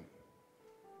bless you.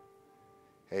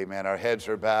 Amen. Our heads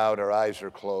are bowed. Our eyes are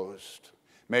closed.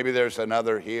 Maybe there's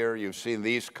another here. You've seen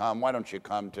these come. Why don't you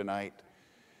come tonight?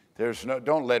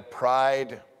 Don't let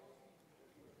pride.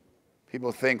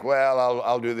 People think, well,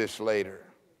 I'll do this later.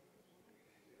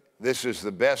 This is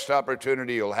the best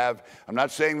opportunity you'll have. I'm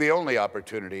not saying the only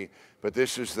opportunity, but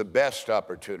this is the best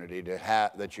opportunity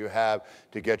that you have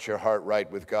to get your heart right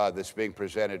with God that's being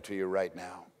presented to you right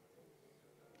now.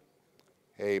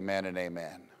 Amen and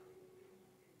amen.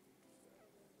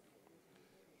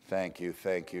 Thank you,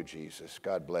 Jesus.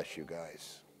 God bless you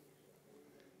guys.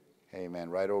 Amen.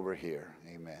 Right over here.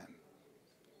 Amen.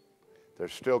 They're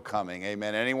still coming.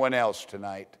 Amen. Anyone else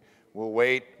tonight? We'll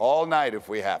wait all night if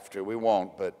we have to. We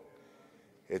won't, but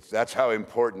that's how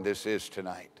important this is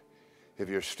tonight. If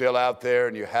you're still out there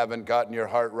and you haven't gotten your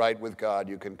heart right with God,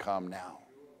 you can come now.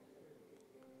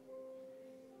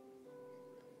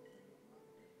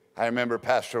 I remember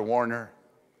Pastor Warner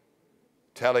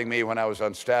telling me when I was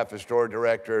on staff as door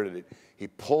director that he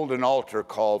pulled an altar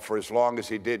call for as long as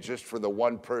he did just for the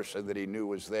one person that he knew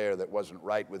was there that wasn't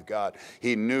right with God.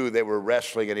 He knew they were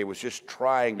wrestling and he was just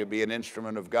trying to be an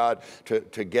instrument of God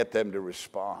to get them to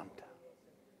respond.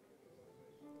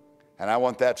 And I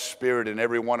want that spirit in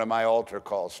every one of my altar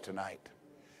calls tonight.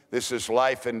 This is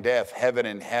life and death, heaven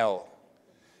and hell.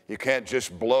 You can't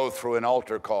just blow through an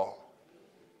altar call.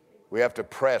 We have to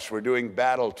press. We're doing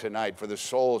battle tonight for the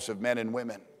souls of men and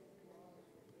women.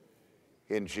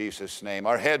 In Jesus' name.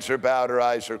 Our heads are bowed, our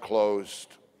eyes are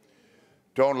closed.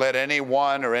 Don't let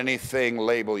anyone or anything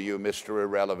label you Mr.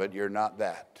 Irrelevant. You're not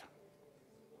that.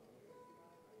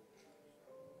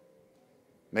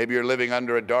 Maybe you're living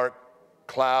under a dark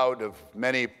cloud of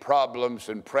many problems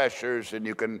and pressures, and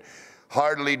you can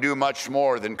hardly do much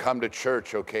more than come to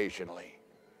church occasionally.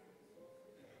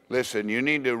 Listen, you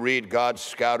need to read God's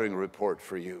scouting report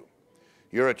for you.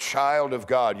 You're a child of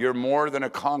God. You're more than a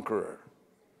conqueror.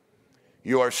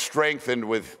 You are strengthened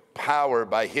with power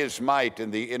by his might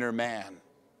in the inner man.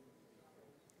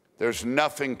 There's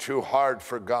nothing too hard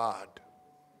for God.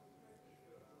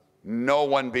 No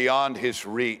one beyond his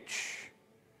reach.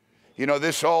 You know,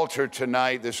 this altar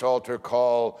tonight, this altar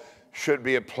call should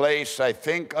be a place, I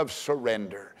think, of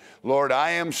surrender. Lord,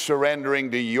 I am surrendering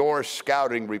to your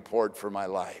scouting report for my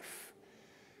life.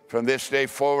 From this day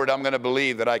forward, I'm going to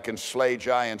believe that I can slay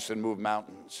giants and move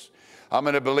mountains. I'm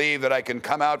going to believe that I can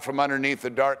come out from underneath the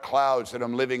dark clouds that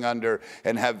I'm living under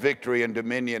and have victory and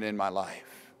dominion in my life.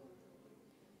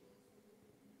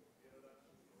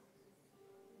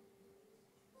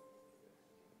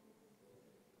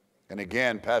 And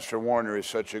again, Pastor Warner is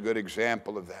such a good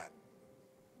example of that.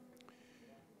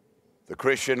 The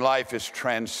Christian life is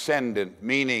transcendent,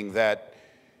 meaning that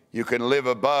you can live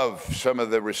above some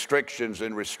of the restrictions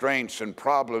and restraints and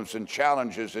problems and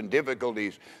challenges and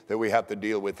difficulties that we have to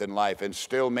deal with in life and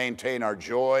still maintain our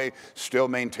joy, still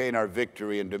maintain our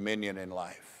victory and dominion in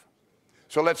life.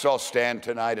 So let's all stand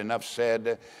tonight. Enough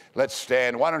said. Let's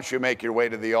stand. Why don't you make your way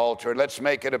to the altar? Let's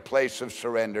make it a place of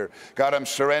surrender. God, I'm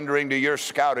surrendering to your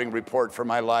scouting report for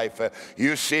my life.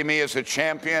 You see me as a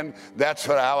champion. That's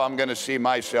how I'm going to see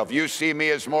myself. You see me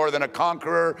as more than a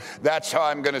conqueror. That's how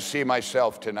I'm going to see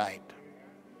myself tonight.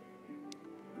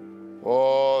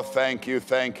 Oh, thank you,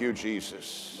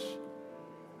 Jesus.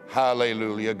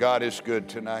 Hallelujah. God is good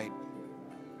tonight.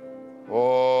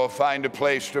 Oh, find a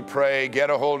place to pray. Get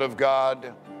a hold of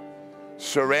God.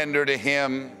 Surrender to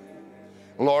him.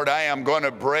 Lord, I am going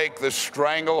to break the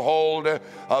stranglehold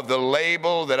of the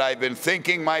label that I've been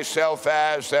thinking myself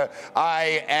as.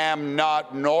 I am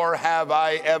not, nor have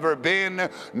I ever been,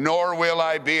 nor will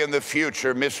I be in the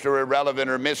future, Mr. Irrelevant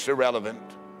or Miss Irrelevant.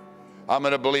 I'm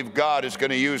going to believe God is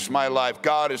going to use my life.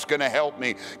 God is going to help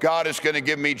me. God is going to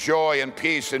give me joy and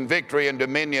peace and victory and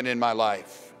dominion in my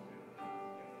life.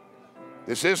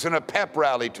 This isn't a pep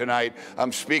rally tonight.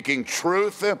 I'm speaking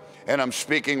truth and I'm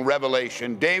speaking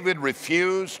revelation. David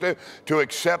refused to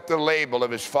accept the label of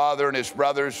his father and his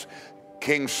brothers,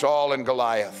 King Saul and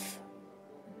Goliath,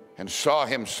 and saw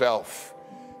himself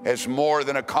as more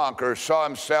than a conqueror, saw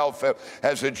himself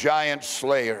as a giant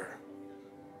slayer.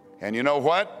 And you know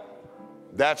what?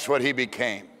 That's what he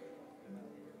became.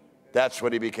 That's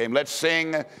what he became. Let's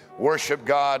sing, worship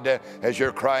God as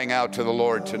you're crying out to the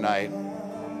Lord tonight.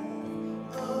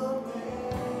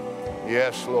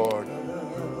 Yes, Lord.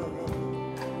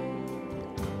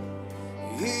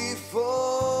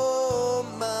 Before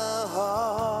my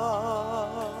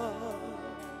heart,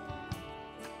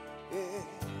 yeah.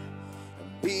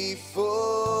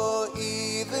 Before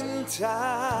even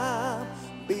time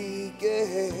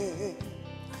began,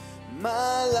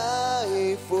 my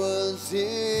life was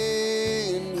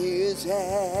in his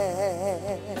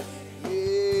hand. Yeah.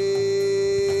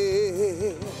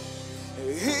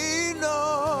 He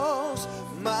knows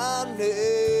my name,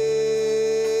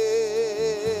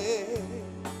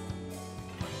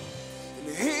 and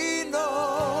he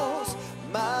knows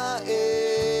my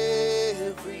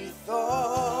every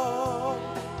thought.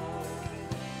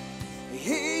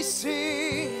 He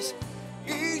sees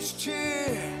each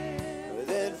tear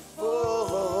that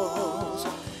falls,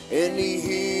 and he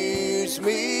hears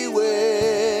me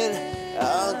when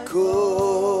I call.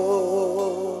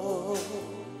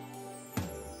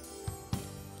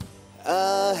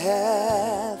 I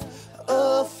have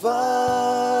a Father.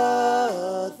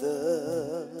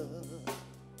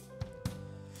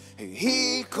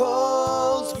 He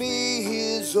calls me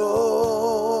his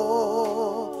own.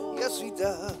 Yes, he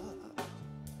does.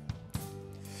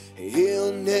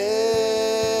 He'll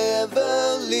never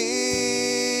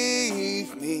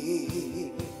leave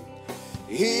me.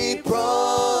 He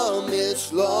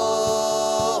promised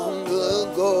long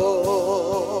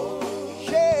ago.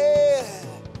 Yeah.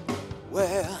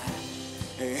 Well,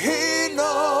 he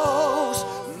knows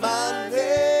my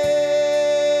name.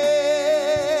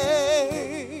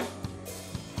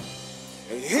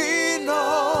 He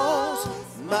knows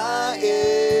my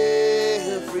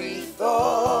every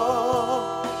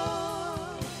thought.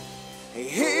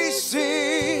 He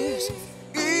sees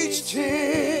each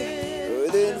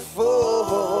tear that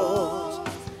falls,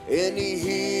 and he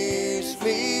hears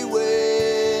me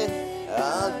when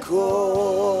I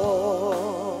call.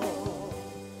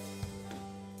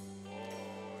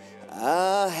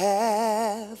 I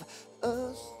have a...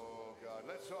 Oh, God.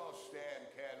 Let's all stand,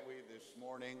 can we, this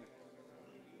morning?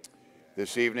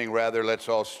 This evening, rather, let's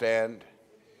all stand.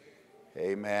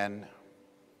 Amen.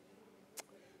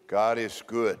 God is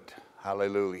good.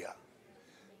 Hallelujah.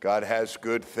 God has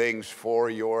good things for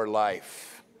your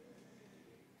life.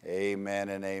 Amen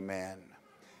and amen.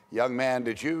 Young man,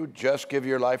 did you just give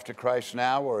your life to Christ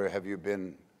now, or have you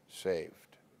been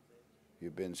saved?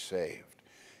 You've been saved.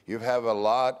 You have a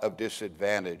lot of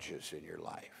disadvantages in your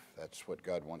life. That's what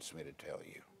God wants me to tell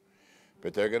you.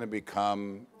 But they're going to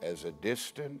become as a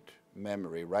distant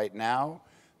memory. Right now,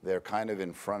 they're kind of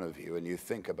in front of you, and you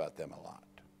think about them a lot.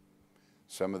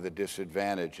 Some of the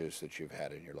disadvantages that you've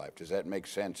had in your life. Does that make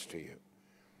sense to you?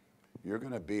 You're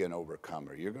going to be an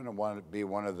overcomer. You're going to want to be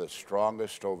one of the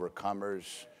strongest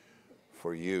overcomers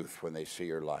for youth when they see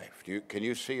your life. Can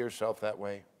you see yourself that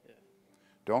way? Yeah.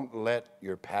 Don't let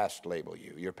your past label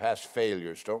you. Your past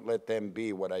failures, don't let them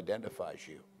be what identifies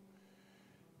you.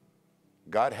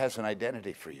 God has an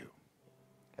identity for you.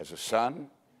 As a son,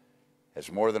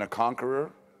 as more than a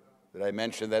conqueror, did I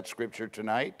mention that scripture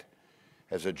tonight?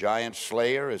 As a giant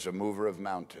slayer, as a mover of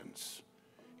mountains.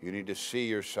 You need to see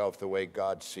yourself the way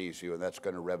God sees you, and that's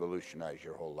going to revolutionize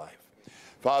your whole life.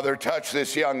 Father, touch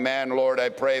this young man, Lord. I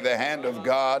pray the hand of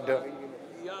God.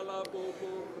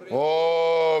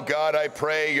 Oh, God, I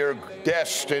pray your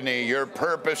destiny, your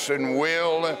purpose and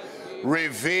will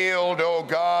revealed, oh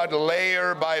God,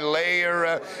 layer by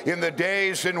layer in the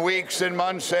days and weeks and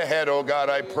months ahead. Oh God,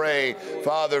 I pray,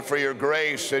 Father, for your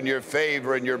grace and your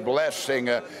favor and your blessing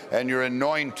and your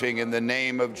anointing in the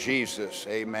name of Jesus.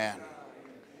 Amen.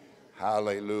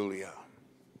 Hallelujah.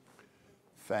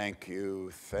 Thank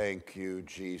you,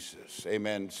 Jesus.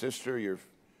 Amen. Sister,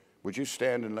 would you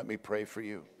stand and let me pray for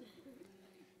you?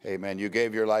 Amen. You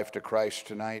gave your life to Christ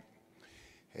tonight.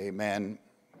 Amen.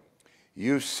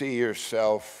 You see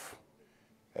yourself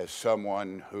as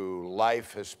someone who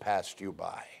life has passed you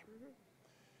by.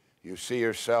 You see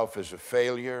yourself as a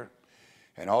failure,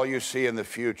 and all you see in the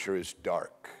future is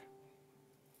dark.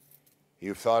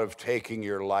 You've thought of taking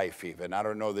your life even. I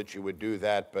don't know that you would do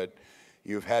that, but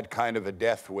you've had kind of a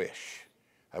death wish.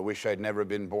 I wish I'd never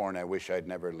been born. I wish I'd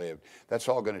never lived. That's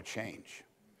all going to change.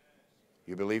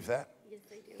 You believe that? Yes,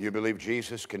 I do. You believe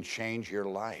Jesus can change your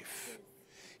life?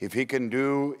 If he can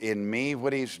do in me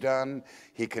what he's done,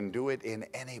 he can do it in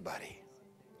anybody.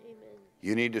 Amen.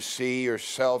 You need to see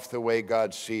yourself the way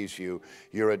God sees you.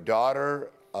 You're a daughter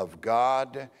of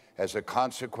God as a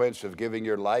consequence of giving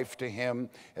your life to him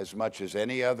as much as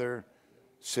any other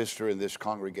sister in this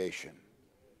congregation.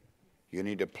 You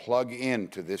need to plug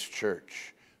into this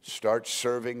church. Start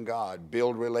serving God,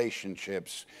 build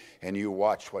relationships, and you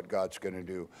watch what God's going to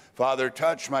do. Father,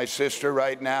 touch my sister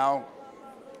right now.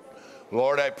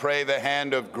 Lord, I pray the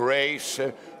hand of grace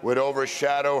would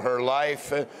overshadow her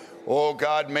life. Oh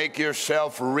God, make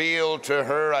yourself real to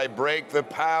her. I break the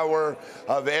power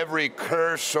of every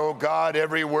curse, oh God,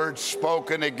 every word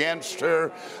spoken against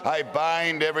her. I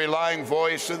bind every lying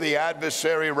voice of the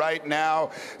adversary right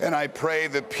now, and I pray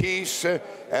the peace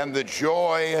and the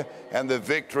joy and the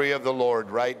victory of the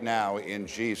Lord right now in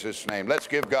Jesus' name. Let's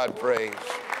give God praise.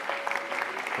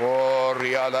 Oh,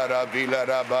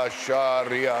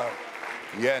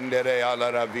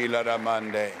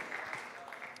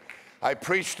 I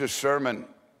preached a sermon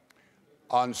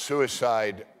on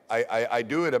suicide. I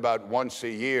do it about once a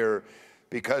year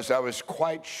because I was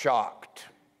quite shocked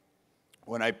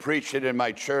when I preached it in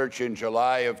my church in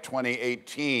July of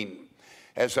 2018.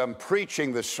 As I'm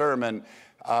preaching the sermon,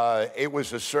 it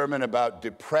was a sermon about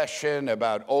depression,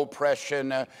 about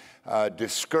oppression,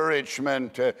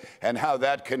 discouragement, and how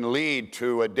that can lead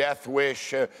to a death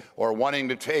wish or wanting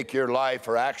to take your life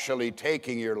or actually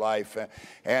taking your life.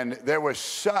 And there was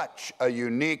such a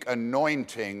unique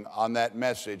anointing on that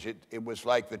message. It was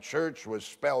like the church was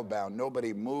spellbound.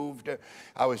 Nobody moved.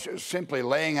 I was just simply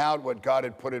laying out what God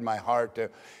had put in my heart,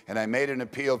 and I made an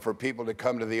appeal for people to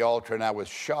come to the altar, and I was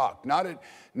shocked.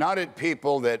 Not at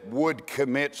people that would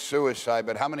commit suicide,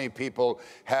 but how many people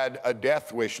had a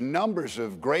death wish. Numbers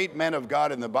of great men of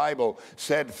God in the Bible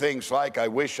said things like, I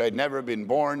wish I'd never been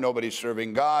born. Nobody's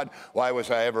serving God. Why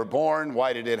was I ever born?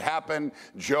 Why did it happen?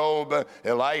 Job,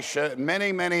 Elisha,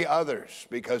 many, many others,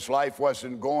 because life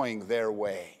wasn't going their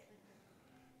way.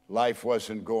 Life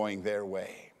wasn't going their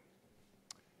way.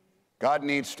 God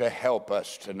needs to help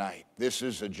us tonight. This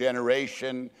is a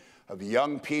generation of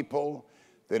young people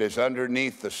that is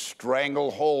underneath the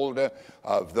stranglehold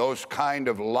of those kind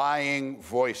of lying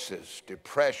voices,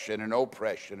 depression and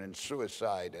oppression and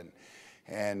suicide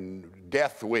and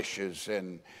death wishes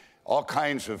and all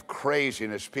kinds of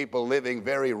craziness, people living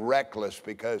very reckless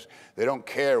because they don't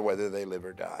care whether they live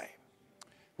or die.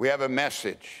 We have a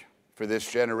message for this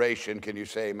generation, can you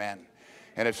say amen?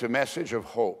 And it's a message of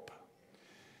hope.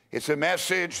 It's a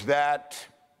message that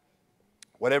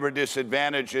whatever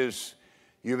disadvantages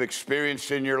you've experienced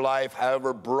in your life,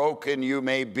 however broken you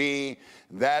may be,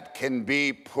 that can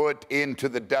be put into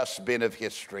the dustbin of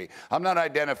history. I'm not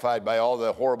identified by all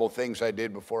the horrible things I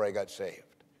did before I got saved.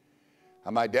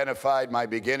 I'm identified, my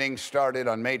beginning started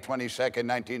on May 22nd,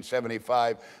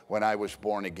 1975, when I was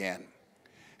born again.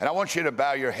 And I want you to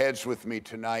bow your heads with me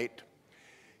tonight.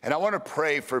 And I want to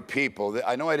pray for people.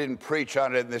 I know I didn't preach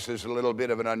on it, and this is a little bit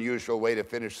of an unusual way to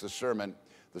finish the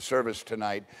service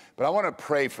tonight, but I want to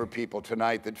pray for people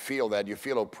tonight that feel that. You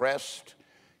feel oppressed,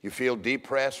 you feel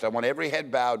depressed. I want every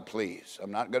head bowed, please.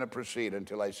 I'm not going to proceed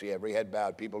until I see every head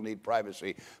bowed. People need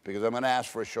privacy because I'm going to ask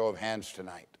for a show of hands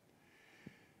tonight.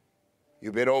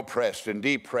 You've been oppressed and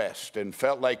depressed and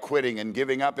felt like quitting and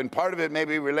giving up, and part of it may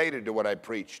be related to what I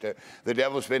preached. The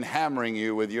devil's been hammering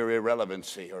you with your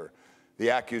irrelevancy or the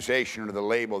accusation or the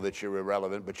label that you're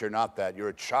irrelevant, but you're not that. You're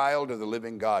a child of the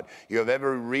living God. You have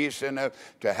every reason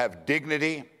to have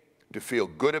dignity, to feel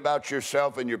good about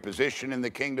yourself and your position in the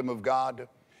kingdom of God.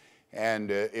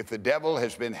 And if the devil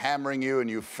has been hammering you and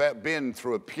you've been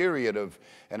through a period of,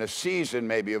 and a season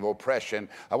maybe of oppression,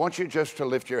 I want you just to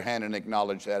lift your hand and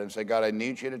acknowledge that and say, God, I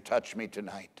need you to touch me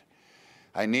tonight.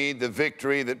 I need the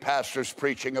victory that Pastor's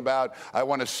preaching about. I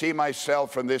want to see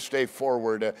myself from this day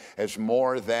forward as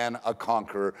more than a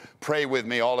conqueror. Pray with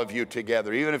me, all of you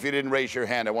together. Even if you didn't raise your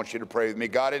hand, I want you to pray with me.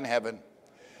 God in heaven,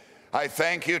 I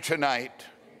thank you tonight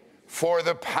for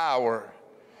the power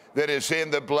that is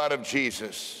in the blood of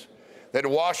Jesus, that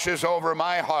washes over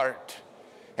my heart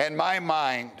and my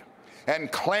mind and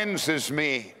cleanses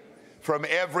me from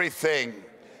everything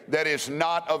that is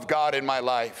not of God in my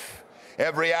life.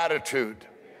 Every attitude,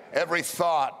 every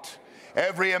thought,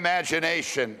 every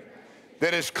imagination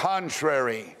that is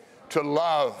contrary to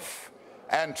love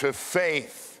and to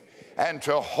faith and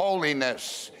to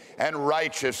holiness and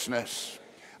righteousness.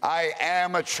 I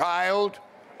am a child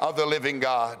of the living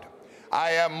God.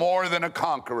 I am more than a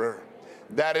conqueror.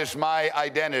 That is my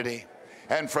identity.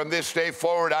 And from this day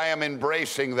forward, I am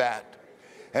embracing that.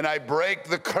 And I break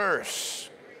the curse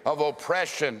of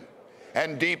oppression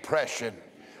and depression.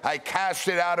 I cast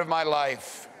it out of my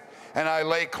life, and I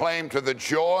lay claim to the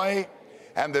joy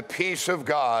and the peace of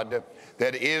God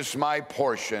that is my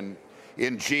portion.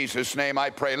 In Jesus' name I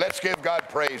pray. Let's give God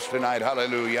praise tonight.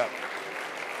 Hallelujah.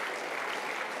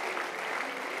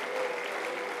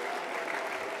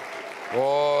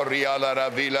 Oh, riala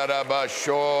ravila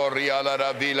rabasho, riala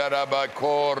ravila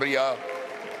rabakoria.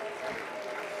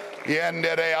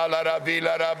 Yendere alara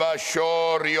vilara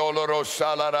bashori oloro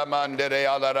salara mandere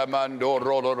alara mando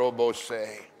roloro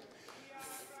bose.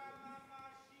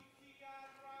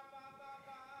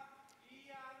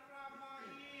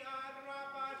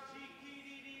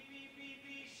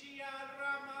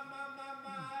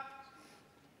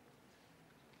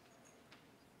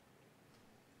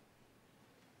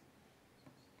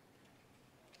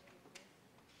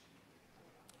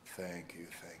 Thank you,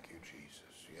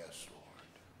 Jesus. Yes, Lord.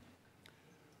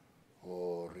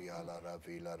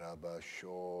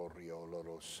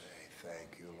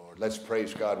 Thank you, Lord. Let's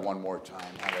praise God one more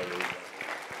time. Hallelujah.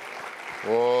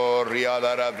 Oh,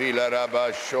 rialara vilara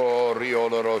basho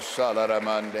rioloro salara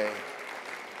mande.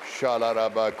 Shalara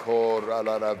bakor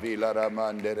alara vilara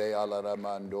mandere alara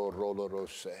mando roloro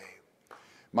se.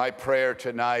 My prayer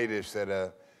tonight is that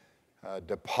a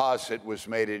deposit was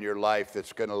made in your life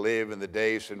that's going to live in the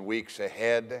days and weeks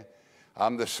ahead.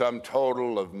 I'm the sum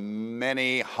total of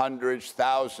many hundreds,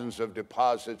 thousands of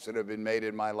deposits that have been made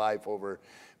in my life over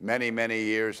many, many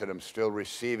years, and I'm still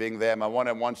receiving them. I want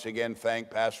to once again thank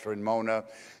Pastor and Mona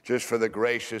just for the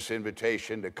gracious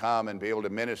invitation to come and be able to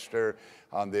minister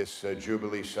on this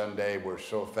Jubilee Sunday. We're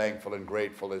so thankful and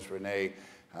grateful, as Renee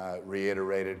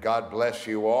reiterated. God bless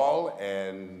you all,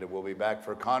 and we'll be back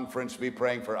for conference. Be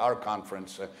praying for our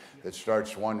conference that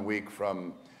starts 1 week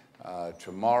from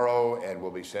tomorrow, and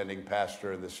we'll be sending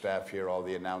Pastor and the staff here all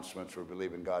the announcements. We're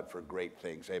believing God for great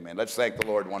things. Amen. Let's thank the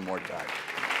Lord one more time.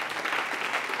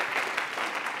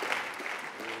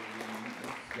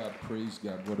 God, praise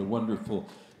God. What a wonderful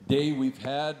day we've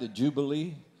had, the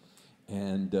Jubilee.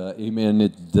 And amen,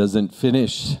 it doesn't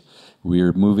finish.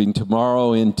 We're moving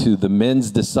tomorrow into the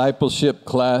men's discipleship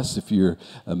class. If you're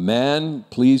a man,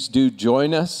 please do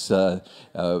join us. There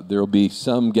will be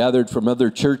some gathered from other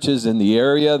churches in the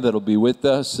area that will be with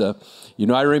us. You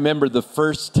know, I remember the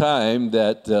first time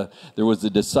that there was a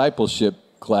discipleship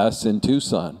class in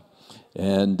Tucson,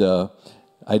 and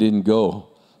I didn't go.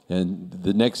 And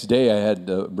the next day I had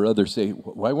a brother say,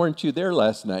 "Why weren't you there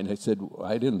last night?" And I said,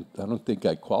 I don't think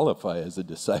I qualify as a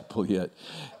disciple yet.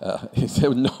 He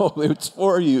said, "No, it's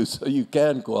for you, so you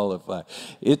can qualify.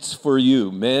 It's for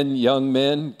you. Men, young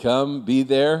men, come, be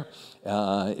there.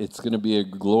 It's going to be a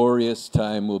glorious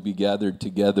time. We'll be gathered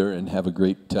together and have a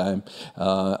great time."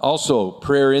 Also,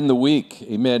 prayer in the week.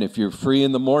 Amen. If you're free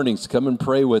in the mornings, come and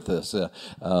pray with us.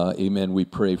 Amen. We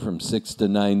pray from 6 to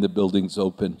 9. The building's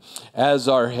open. As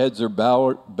our heads are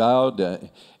bowed,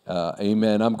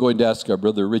 amen. I'm going to ask our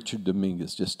brother Richard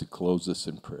Dominguez just to close us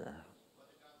in prayer.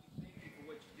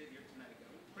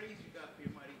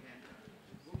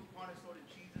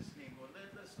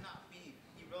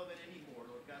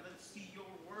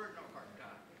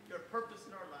 Purpose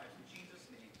in our lives. In Jesus'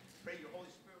 name, pray your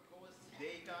Holy Spirit go us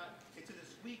today, God, into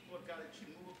this week, Lord God, that you